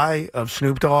AI of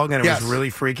Snoop Dogg, and it was really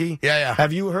freaky. Yeah.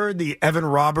 Have you heard the Evan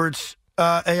Roberts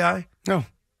AI? No.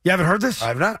 You haven't heard this? I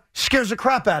have not. Scares the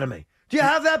crap out of me. Do you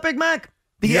have that, Big Mac?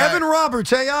 The Evan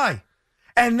Roberts AI.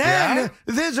 And then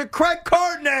there's a Craig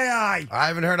Carton AI. I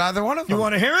haven't heard either one of them. You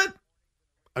want to hear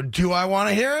it? Do I want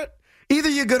to hear it? Either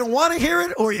you're going to want to hear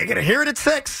it or you're going to hear it at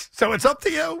 6. So it's up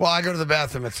to you. Well, I go to the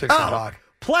bathroom at 6 o'clock.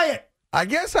 Play it. I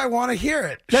guess I want to hear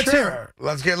it. Let's sure. hear it.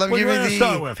 Let me What do give you you wanna the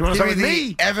start with? You wanna give start me with the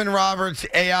me? Evan Roberts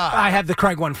AI. I have the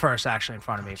Craig one first, actually, in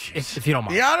front of me, if you don't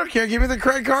mind. Yeah, I don't care. Give me the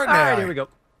Craig Carton All AI. right, here we go.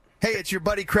 Hey, it's your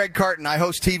buddy Craig Carton. I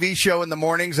host TV show in the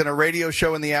mornings and a radio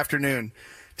show in the afternoon.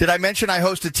 Did I mention I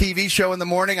host a TV show in the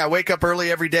morning? I wake up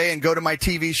early every day and go to my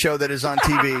TV show that is on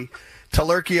TV.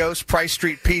 Talerkios, Price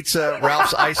Street Pizza,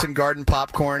 Ralph's Ice and Garden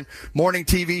Popcorn, morning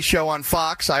TV show on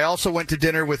Fox. I also went to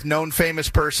dinner with known famous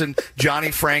person Johnny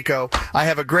Franco. I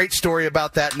have a great story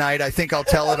about that night. I think I'll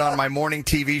tell it on my morning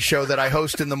TV show that I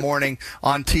host in the morning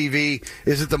on TV.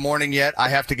 Is it the morning yet? I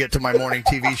have to get to my morning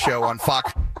TV show on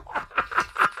Fox.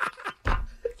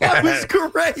 That was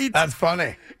great. That's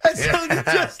funny. That sounded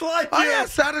just like you. Oh, yeah, it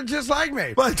sounded just like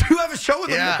me. But do you have a show in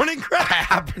the morning, Craig? I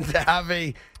happen to have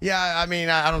a, I mean,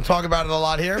 I don't talk about it a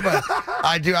lot here, but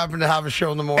I do happen to have a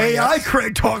show in the morning. AI Yes.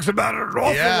 Craig talks about it an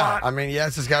awful lot. I mean,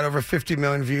 yes, it's got over 50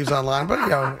 million views online, but,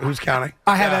 who's counting?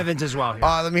 I have Evans as well here.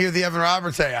 Let me hear the Evan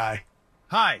Roberts AI.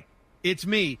 Hi, it's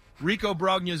me, Rico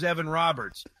Brogna's Evan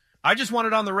Roberts. I just want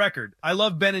it on the record. I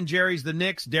love Ben and Jerry's, the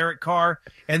Knicks, Derek Carr,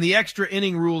 and the extra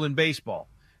inning rule in baseball.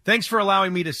 Thanks for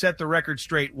allowing me to set the record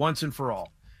straight once and for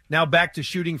all. Now back to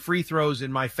shooting free throws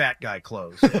in my fat guy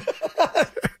clothes.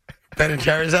 Ben and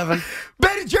Jerry's, Evan?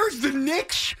 Ben and Jerry's, the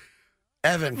Knicks?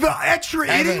 Evan. The extra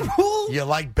inning rule? You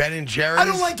like Ben and Jerry's? I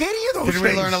don't like any of those Did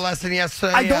things. we learn a lesson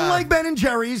yesterday? I don't like Ben and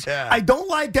Jerry's. Yeah. I don't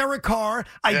like Derek Carr.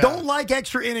 I don't like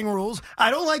extra inning rules. I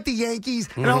don't like the Yankees.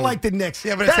 And I don't like the Knicks.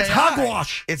 Yeah, but that's it's AI.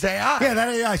 hogwash. It's AI. Yeah, that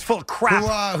AI is full of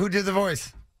crap. Who did the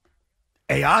voice?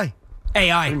 AI.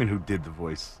 AI. What do you mean, who did the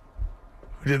voice?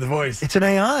 Who did the voice? It's an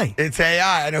AI. It's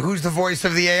AI. I know who's the voice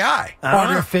of the AI.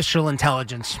 Artificial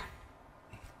intelligence.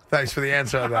 Thanks for the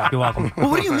answer on that. You're welcome. Well,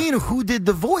 what do you mean, who did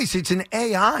the voice? It's an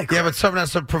AI. Yeah, but someone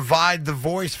has to provide the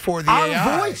voice for the Our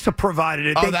AI. voice provided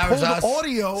it. Oh, They that pulled was us?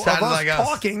 audio of Sounded us like us.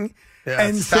 talking Yeah,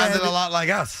 and it sounded said, a lot like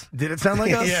us. Did it sound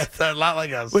like us? Yeah, it sounded a lot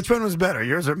like us. Which one was better,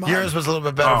 yours or mine? Yours was a little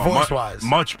bit better voice-wise.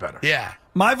 Much better. Yeah.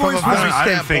 My voice From a was... voice I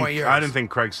didn't standpoint, think yours. I didn't think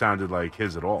Craig sounded like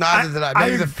his at all. Neither did I.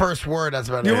 Maybe I- the first word, that's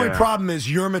about The it. only problem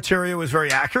is your material was very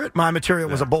accurate. My material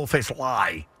was a bull-faced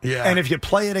lie. Yeah. And if you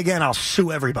play it again, I'll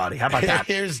sue everybody. How about that?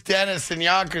 Here's Dennis and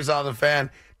Yonkers on the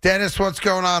fan. Dennis, what's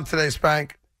going on today,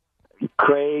 Spank?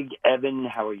 Craig, Evan,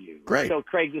 how are you? Great. So,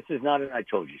 Craig, this is not an I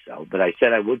told you so, but I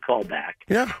said I would call back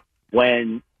Yeah.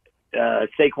 when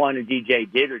Saquon and DJ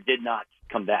did or did not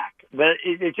come back. But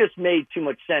it just made too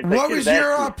much sense. What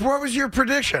was your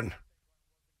prediction?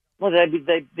 Well, it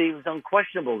was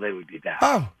unquestionable they would be back.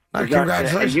 Oh,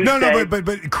 congratulations. You No, said-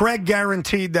 but Craig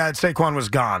guaranteed that Saquon was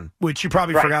gone, which you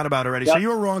probably Right. forgot about already. So Yep. you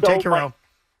were wrong. So Take your my- L.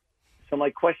 So my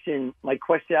question,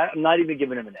 I'm not even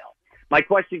giving him an L. My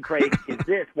question, Craig, is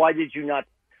this: why did you not?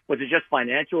 Was it just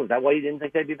financial? Is that why you didn't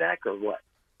think they'd be back, or what?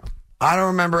 I don't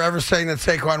remember ever saying that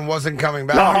Saquon wasn't coming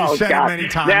back. you said it many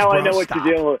times, Now bro. I know what Stop.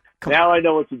 you're dealing with. Now I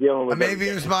know what you're dealing with. Maybe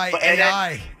it was my But-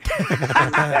 AI.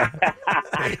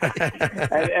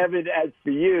 And Evan, as for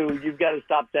you, you've got to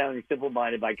stop sounding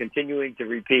simple-minded by continuing to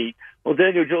repeat, well,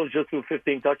 Daniel Jones just threw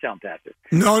 15 touchdown passes.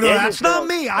 No, Daniel that's not Jones-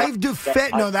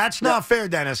 me. That's not fair,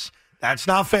 Dennis. That's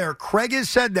not fair. Craig has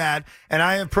said that, and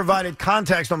I have provided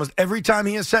context almost every time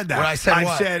he has said that. When I said I've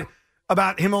what? said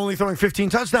about him only throwing 15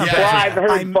 touchdown Yeah.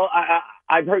 passes. Well,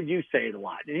 I've heard you say it a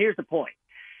lot. And here's the point.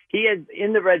 He had,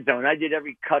 in the red zone, I did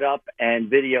every cut up and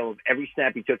video of every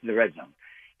snap he took in the red zone.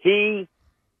 He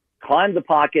climbed the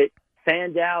pocket,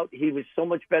 fanned out. He was so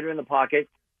much better in the pocket.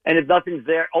 And if nothing's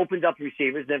there, opened up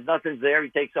receivers. And if nothing's there, he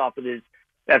takes off with his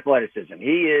athleticism.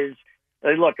 He is,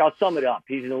 look, I'll sum it up.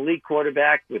 He's an elite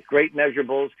quarterback with great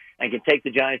measurables and can take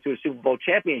the Giants to a Super Bowl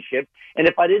championship. And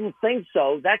if I didn't think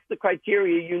so, that's the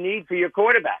criteria you need for your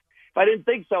quarterback. If I didn't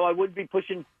think so, I wouldn't have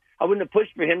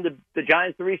pushed for him, the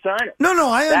Giants, to re-sign him. No,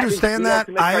 I That understand is the that.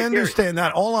 ultimate I criteria. understand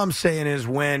that. All I'm saying is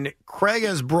when Craig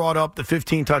has brought up the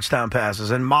 15 touchdown passes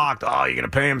and mocked, you're going to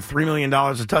pay him $3 million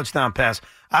a touchdown pass,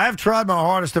 I have tried my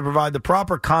hardest to provide the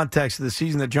proper context of the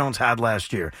season that Jones had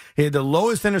last year. He had the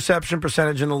lowest interception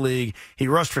percentage in the league. He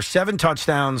rushed for 7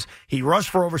 touchdowns. He rushed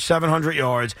for over 700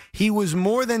 yards. He was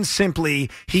more than simply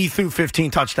he threw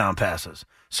 15 touchdown passes.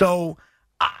 So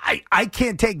I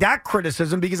can't take that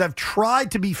criticism because I've tried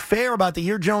to be fair about the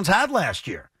year Jones had last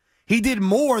year. He did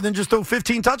more than just throw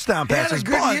 15 touchdown He had passes. a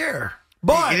good year.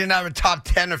 But he didn't have a top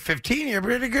 10 or 15 year, but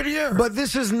he had a good year. But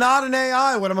this is not an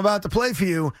AI, what I'm about to play for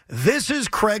you. This is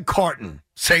Craig Carton.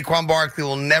 Saquon Barkley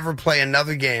will never play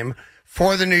another game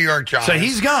for the New York Giants. So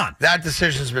he's gone. That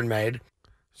decision's been made.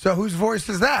 So whose voice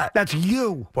is that? That's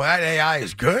you. Boy, that AI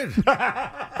is good.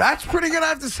 That's pretty good, I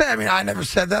have to say. I mean, I never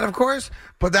said that, of course,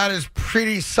 but that is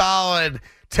pretty solid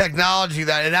technology.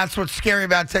 And that's what's scary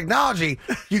about technology.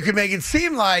 You can make it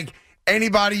seem like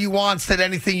Anybody you want said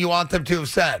anything you want them to have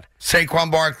said.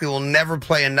 Saquon Barkley will never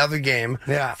play another game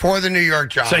for the New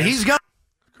York Giants. So he's gone.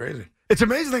 Crazy. It's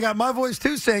amazing they got my voice,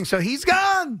 too, saying, so he's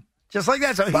gone. Just like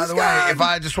that. So By the way, if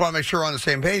I just want to make sure we're on the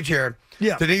same page here,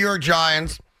 the New York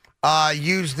Giants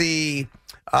used the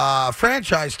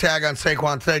franchise tag on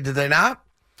Saquon today, did they not?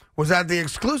 Was that the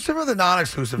exclusive or the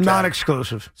non-exclusive tag?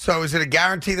 Non-exclusive. So is it a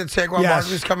guarantee that Saquon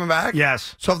Barkley's coming back?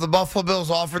 Yes. So if the Buffalo Bills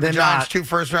offered the Giants 2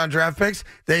 first-round draft picks,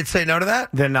 they'd say no to that?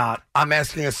 They're not. I'm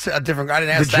asking a different. I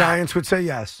didn't ask the that. The Giants would say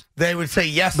yes. They would say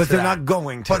yes but to they're that. not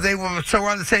going to. But they will, so we're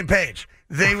on the same page.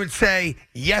 They would say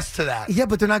yes to that. Yeah,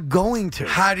 but they're not going to.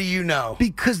 How do you know?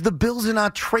 Because the Bills are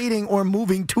not trading or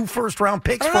moving 2 first-round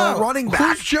picks for a running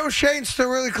back. Who's Joe Shane still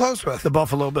really close with? The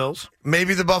Buffalo Bills.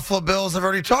 Maybe the Buffalo Bills have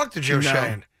already talked to Joe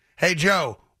Shane. Hey,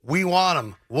 Joe, we want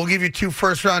him. We'll give you 2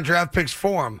 first-round draft picks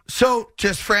for him. So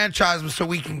just franchise him so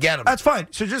we can get him. That's fine.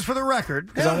 So just for the record,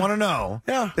 because I want to know,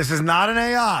 this is not an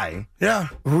AI. Yeah.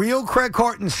 Real Craig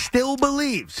Carton still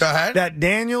believes that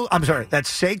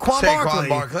Saquon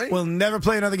Barkley will never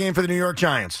play another game for the New York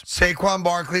Giants. Saquon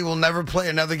Barkley will never play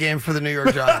another game for the New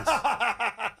York Giants.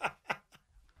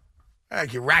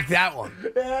 You rack that one.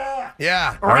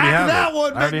 Yeah. Rack that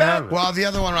one, big man. Well, the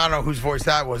other one, I don't know whose voice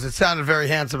that was. It sounded very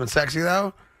handsome and sexy,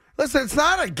 though. Listen, it's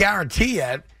not a guarantee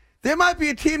yet. There might be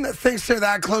a team that thinks they're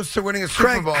that close to winning a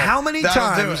Super Bowl. How many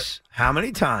times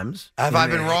have I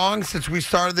been wrong since we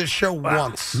started this show?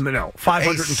 Once. No,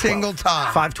 512. A single time.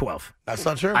 512. That's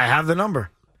not true. I have the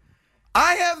number.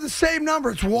 I have the same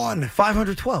number. It's 1.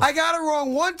 512. I got it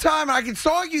wrong one time, and I can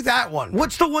argue that one.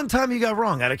 What's the one time you got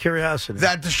wrong, out of curiosity?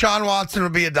 That Deshaun Watson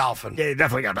would be a Dolphin. Yeah, you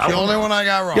definitely got that The one. only one I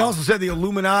got wrong. You also said the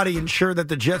Illuminati ensured that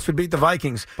the Jets would beat the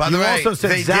Vikings. By the way, you also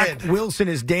said they Zach did. Wilson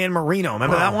is Dan Marino.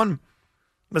 Remember that one?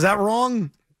 Was that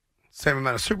wrong? Same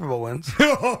amount of Super Bowl wins.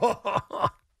 So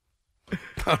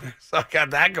I got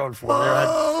that going for me.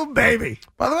 Oh, baby.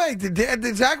 By the way,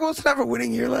 did Zach Wilson have a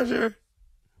winning year last year?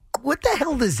 What the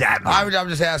hell does that mean? I'm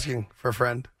just asking for a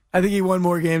friend. I think he won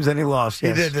more games than he lost.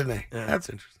 Yes. He did, didn't he? Yeah. That's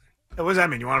interesting. What does that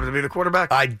mean? You want him to be the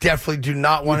quarterback? I definitely do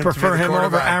not want him to be the prefer him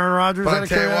quarterback. over Aaron Rodgers? But I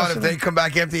tell you what, if they come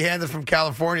back empty-handed from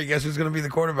California, guess who's going to be the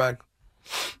quarterback?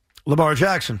 Lamar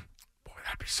Jackson. Boy,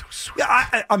 that'd be so sweet.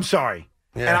 Yeah, I'm sorry.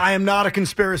 Yeah. And I am not a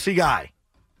conspiracy guy.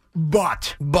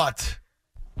 But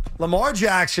Lamar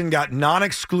Jackson got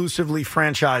non-exclusively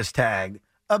franchise tagged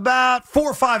about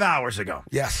 4 or 5 hours ago.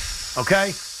 Yes.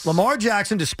 Okay? Lamar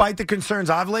Jackson, despite the concerns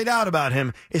I've laid out about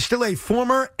him, is still a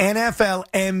former NFL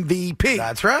MVP.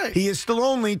 That's right. He is still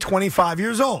only 25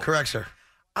 years old. Correct, sir.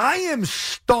 I am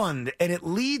stunned, and it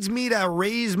leads me to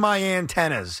raise my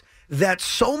antennas, that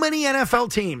so many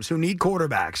NFL teams who need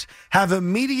quarterbacks have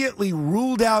immediately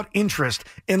ruled out interest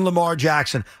in Lamar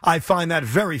Jackson. I find that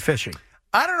very fishy.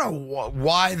 I don't know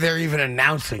why they're even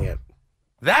announcing it.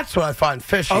 That's what I find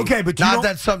fishy. Okay, but not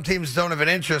that some teams don't have an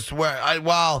interest.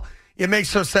 While it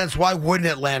makes no sense, why wouldn't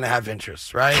Atlanta have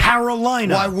interest, right?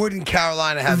 Carolina. Why wouldn't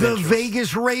Carolina have the interest?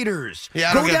 Vegas Raiders. Yeah,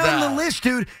 I don't Go get down that. the list,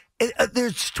 dude.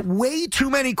 There's way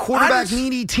too many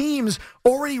quarterback-needy teams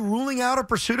already ruling out a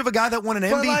pursuit of a guy that won an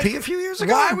MVP a few years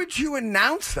ago. Why would you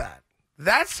announce that?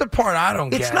 That's the part I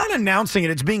don't get. It's not announcing it.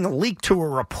 It's being leaked to a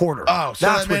reporter. Oh, so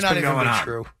that's that may what's not been even going be on.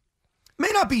 true. May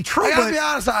not be true, I gotta but be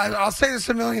honest. I'll say this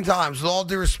a million times. With all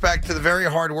due respect to the very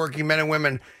hardworking men and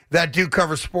women that do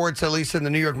cover sports, at least in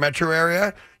the New York metro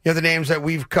area, the names that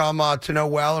we've come to know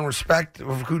well and respect,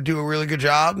 who do a really good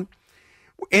job.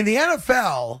 In the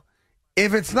NFL,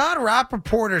 if it's not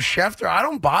Rappaport or Schefter, I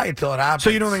don't buy it till it happens. So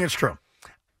you don't think it's true?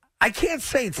 I can't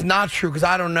say it's not true because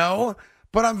I don't know,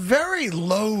 but I'm very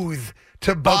loath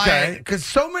to buy it because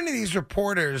so many of these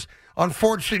reporters,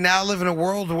 unfortunately, now live in a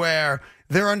world where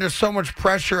they're under so much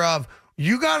pressure of,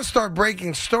 you got to start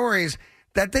breaking stories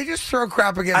that they just throw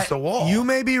crap against the wall. You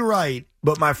may be right,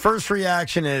 but my first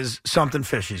reaction is something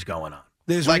fishy's going on.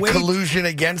 There's like collusion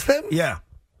against them? Yeah.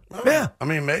 Yeah. I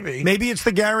mean, maybe. Maybe it's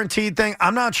the guaranteed thing.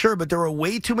 I'm not sure, but there are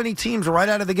way too many teams right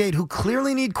out of the gate who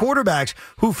clearly need quarterbacks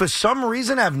who, for some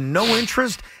reason, have no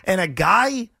interest in a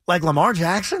guy like Lamar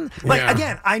Jackson.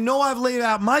 Again, I know I've laid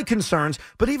out my concerns,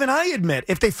 but even I admit,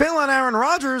 if they fail on Aaron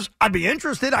Rodgers, I'd be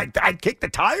interested. I'd kick the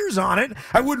tires on it.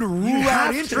 I wouldn't rule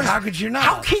out interest. How could you not?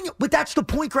 How can you? But that's the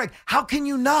point, Greg. How can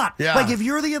you not? Yeah. Like, if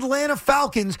you're the Atlanta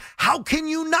Falcons, how can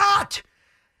you not?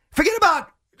 Forget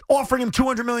about offering him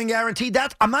 $200 million guaranteed.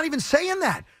 I'm not even saying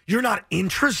that. You're not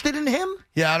interested in him?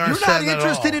 Yeah, I don't You're understand not that at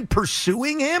interested all. in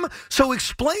pursuing him? So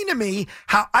explain to me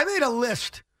how I made a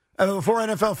list for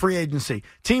NFL free agency.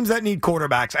 Teams that need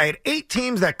quarterbacks. I had 8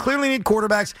 teams that clearly need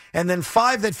quarterbacks and then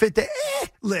 5 that fit the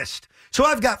list. So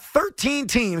I've got 13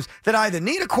 teams that either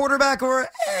need a quarterback or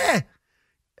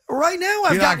Right now,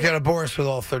 You're not going to bore us with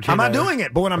all 13. I'm not doing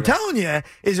it. But what I'm telling you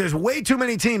is there's way too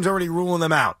many teams already ruling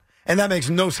them out. And that makes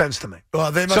no sense to me.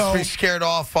 Well, they must be scared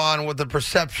off on with the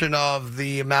perception of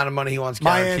the amount of money he wants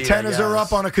guaranteed. My antennas are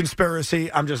up on a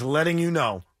conspiracy. I'm just letting you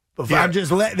know. I'm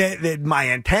just letting my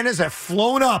antennas have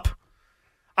flown up.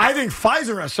 I think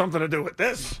Pfizer has something to do with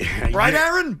this. Right,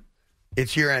 Aaron?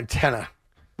 It's your antenna.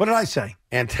 What did I say?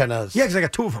 Antennas. Yeah, because I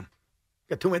got two of them.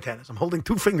 I got two antennas. I'm holding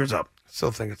two fingers up.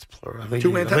 Still think it's plural. I think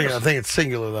it's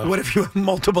singular, though. What if you have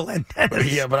multiple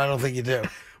antennas? Yeah, but I don't think you do.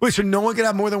 Wait, so no one can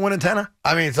have more than one antenna?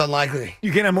 I mean, it's unlikely.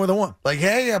 You can't have more than one. Like,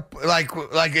 hey,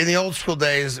 like in the old school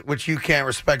days, which you can't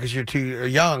respect because you're too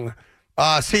young.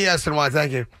 CSNY,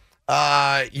 thank you.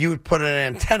 You would put an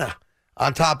antenna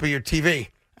on top of your TV.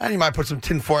 And you might put some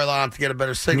tinfoil on it to get a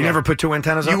better signal. You never put two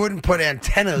antennas on? You wouldn't put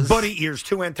antennas. Buddy ears,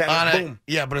 two antennas, on boom.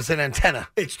 Yeah, but it's an antenna.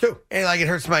 It's two. And it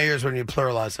hurts my ears when you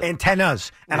pluralize it.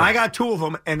 Antennas. And I got two of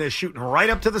them, and they're shooting right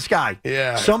up to the sky.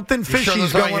 Yeah. Something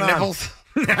fishy's going on. Nipples?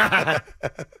 I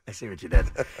see what you did.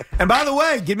 And by the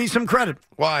way, give me some credit.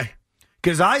 Why?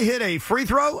 Because I hit a free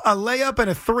throw, a layup, and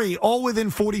a three all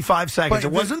within 45 seconds.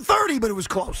 It wasn't 30, but it was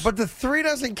close. But the three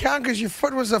doesn't count because your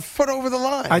foot was a foot over the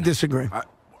line. I disagree.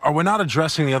 We're not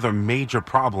addressing the other major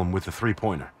problem with the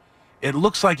three-pointer. It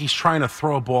looks like he's trying to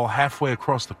throw a ball halfway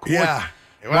across the court. Yeah.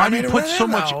 Why do you put so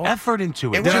much effort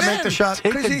into it? Did I make the shot?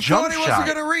 Take Because a he jump thought he shot. wasn't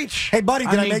going to reach. Hey, buddy,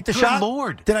 did I make the shot?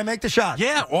 Lord. Did I make the shot?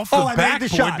 Yeah, off the I made the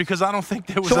backboard shot. because I don't think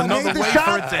there was So I another made the way shot.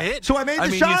 for it to hit. So I made the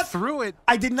You shot. threw it.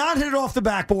 I did not hit it off the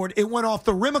backboard. It went off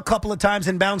the rim a couple of times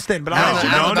and bounced in. But went off the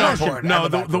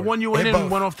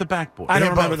backboard. I don't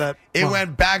remember that. It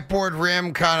went backboard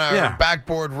rim, kind of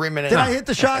backboard rim. Did I hit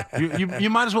the shot? You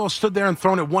might as well have stood there and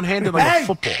thrown it one-handed like a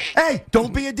football. Hey,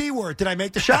 don't be a D word. Did I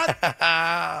make the shot?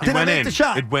 Did I make the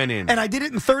shot? It went in. And I did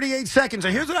it in 38 seconds.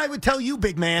 And here's what I would tell you,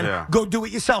 big man. Yeah. Go do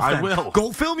it yourself. I then. will.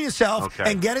 Go film yourself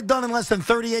and get it done in less than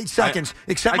 38 seconds.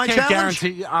 Accept my I can't challenge?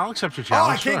 guarantee. I'll accept your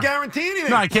challenge. Oh, I can't guarantee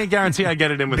anything. No, I can't guarantee I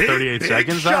get it in with 38 big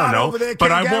seconds. shot I don't know. over there. But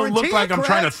Can't I won't look guarantee like it, I'm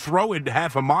trying to correct? throw it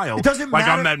half a mile. It doesn't like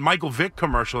matter. on that Michael Vick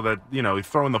commercial that, he's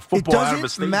throwing the It football out of a doesn't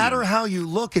stadium. matter how you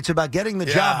look. It's about getting the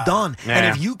job done. Yeah.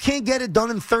 And if you can't get it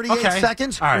done in 38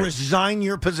 seconds, All right. resign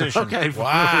your position. Okay.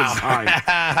 Wow. Fine.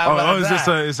 How about that?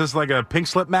 Is this like a pink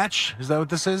slip match? Is that what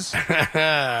this is?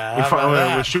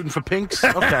 We're shooting for pinks?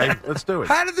 Okay, let's do it.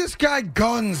 How did this guy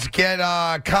Guns get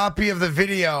a copy of the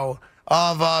video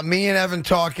of me and Evan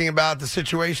talking about the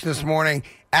situation this morning?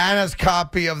 Anna's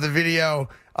copy of the video,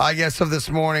 I guess, of this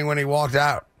morning when he walked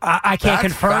out. I can't That's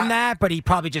confirm that, but he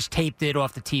probably just taped it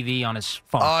off the TV on his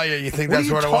phone. Oh, yeah, you think What that's are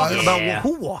you what it talking was? about? Yeah.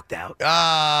 Who walked out?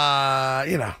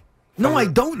 No, I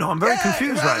don't know. I'm very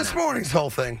confused right this now. morning's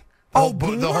whole thing. Oh,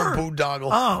 The whole boondoggle.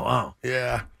 Oh.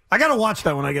 Yeah. I got to watch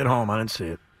that when I get home. I didn't see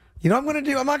it. You know what I'm going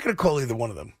to do? I'm not going to call either one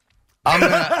of them.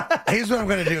 Here's what I'm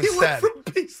going to do instead.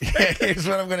 Here's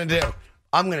what I'm going to do.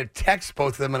 I'm going to text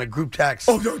both of them in a group text.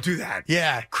 Oh, don't do that.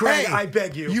 Yeah. Craig, Hey, I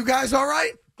beg you. You guys all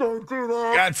right? Don't do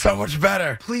that. That's so much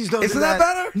better. Please don't Isn't do that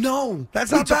better? No.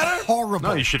 That's not It's better? horrible.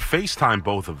 No, you should FaceTime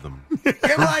both of them.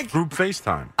 Group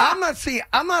FaceTime. I'm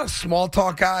not a small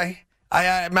talk guy.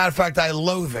 Matter of fact, I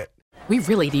loathe it. We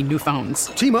really need new phones.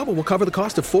 T-Mobile will cover the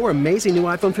cost of 4 amazing new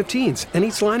iPhone 15s, and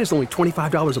each line is only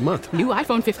 $25 a month. New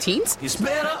iPhone 15s? It's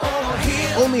better over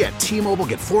here. Only at T-Mobile,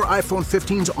 get 4 iPhone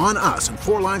 15s on us and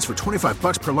 4 lines for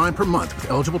 $25 per line per month with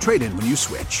eligible trade-in when you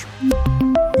switch.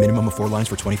 Minimum of 4 lines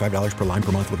for $25 per line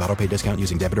per month with auto pay discount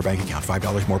using debit or bank account.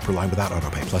 $5 more per line without auto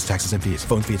pay, plus taxes and fees.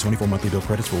 Phone fee at 24 monthly bill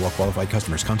credits for well-qualified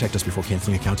customers. Contact us before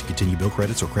canceling account to continue bill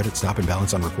credits or credit stop and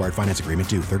balance on required finance agreement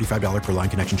due. $35 per line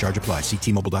connection charge applies. See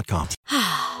T-Mobile.com.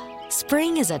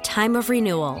 Spring is a time of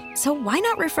renewal, so why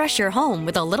not refresh your home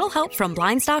with a little help from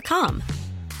Blinds.com?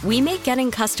 We make getting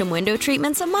custom window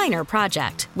treatments a minor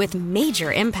project with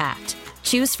major impact.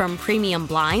 Choose from premium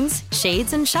blinds,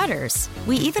 shades, and shutters.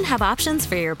 We even have options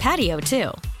for your patio,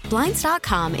 too.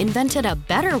 Blinds.com invented a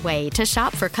better way to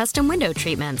shop for custom window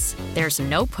treatments. There's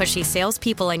no pushy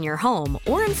salespeople in your home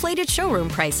or inflated showroom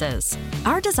prices.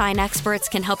 Our design experts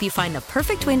can help you find the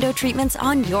perfect window treatments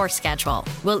on your schedule.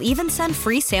 We'll even send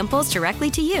free samples directly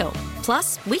to you.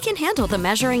 Plus, we can handle the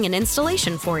measuring and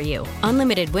installation for you.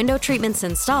 Unlimited window treatments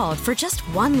installed for just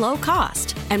one low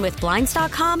cost. And with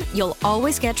Blinds.com, you'll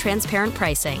always get transparent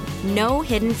pricing. No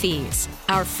hidden fees.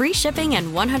 Our free shipping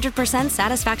and 100%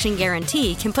 satisfaction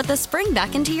guarantee can put the spring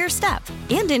back into your step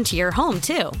and into your home,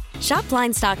 too. Shop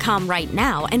Blinds.com right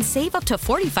now and save up to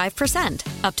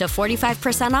 45%. Up to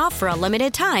 45% off for a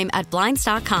limited time at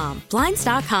Blinds.com.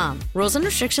 Blinds.com. Rules and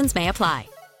restrictions may apply.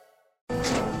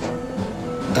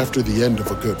 After the end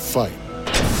of a good fight,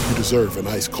 you deserve an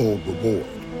ice-cold reward.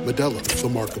 Modelo is the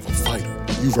mark of a fighter.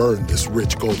 You've earned this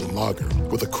rich golden lager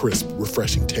with a crisp,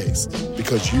 refreshing taste.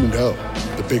 Because you know,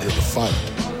 the bigger the fight,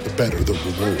 the better the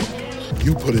reward.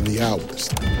 You put in the hours,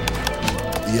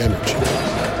 the energy,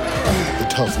 the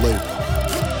tough labor.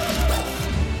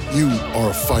 You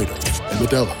are a fighter, and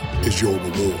Modelo is your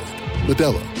reward.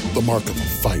 Modelo, the mark of a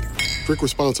fighter. Drink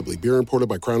responsibly. Beer imported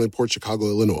by Crown Imports, Chicago,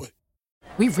 Illinois.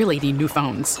 We really need new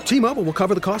phones. T-Mobile will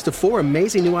cover the cost of 4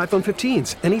 amazing new iPhone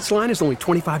 15s, and each line is only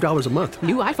 $25 a month.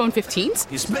 New iPhone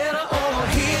 15s? It's better over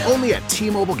here. Only at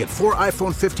T-Mobile, get 4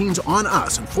 iPhone 15s on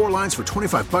us and 4 lines for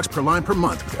 $25 per line per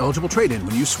month with eligible trade-in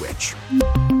when you switch.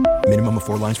 Minimum of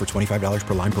 4 lines for $25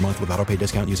 per line per month with autopay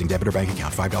discount using debit or bank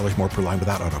account. $5 more per line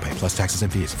without autopay, plus taxes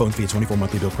and fees. Phone fee at 24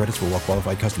 monthly bill credits for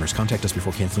well-qualified customers. Contact us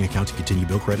before canceling account to continue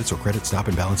bill credits or credit stop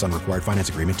and balance on required finance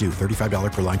agreement due.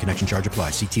 $35 per line connection charge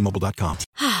applies. See T-Mobile.com.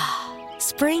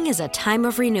 Spring is a time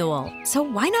of renewal, so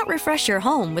why not refresh your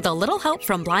home with a little help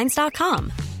from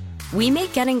Blinds.com? We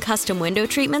make getting custom window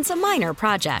treatments a minor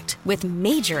project with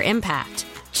major impact.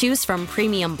 Choose from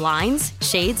premium blinds,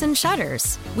 shades, and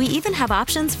shutters. We even have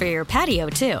options for your patio,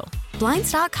 too.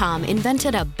 Blinds.com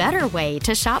invented a better way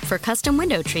to shop for custom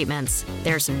window treatments.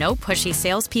 There's no pushy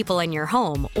salespeople in your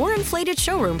home or inflated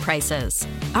showroom prices.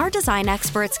 Our design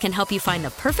experts can help you find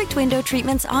the perfect window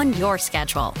treatments on your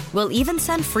schedule. We'll even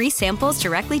send free samples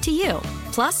directly to you.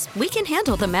 Plus, we can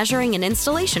handle the measuring and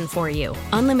installation for you.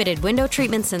 Unlimited window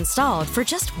treatments installed for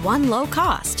just one low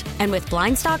cost. And with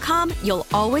Blinds.com, you'll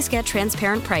always get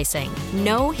transparent pricing.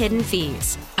 No hidden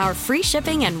fees. Our free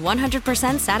shipping and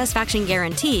 100% satisfaction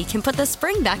guarantee can put the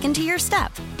spring back into your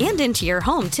step and into your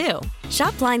home, too.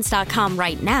 Shop Blinds.com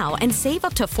right now and save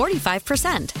up to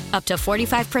 45%. Up to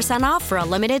 45% off for a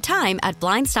limited time at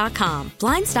Blinds.com.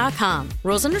 Blinds.com.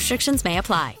 Rules and restrictions may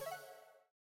apply.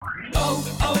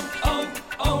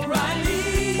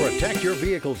 O'Reilly. Protect your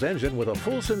vehicle's engine with a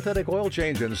full synthetic oil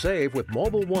change and save with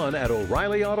Mobil 1 at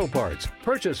O'Reilly Auto Parts.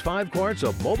 Purchase 5 quarts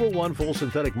of Mobil 1 full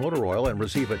synthetic motor oil and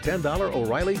receive a $10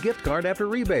 O'Reilly gift card after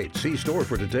rebate. See store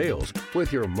for details.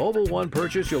 With your Mobil 1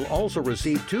 purchase, you'll also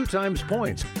receive 2 times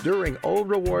points during O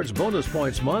Rewards Bonus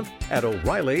Points Month at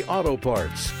O'Reilly Auto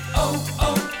Parts.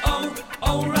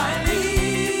 O'Reilly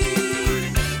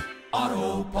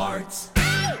Auto Parts.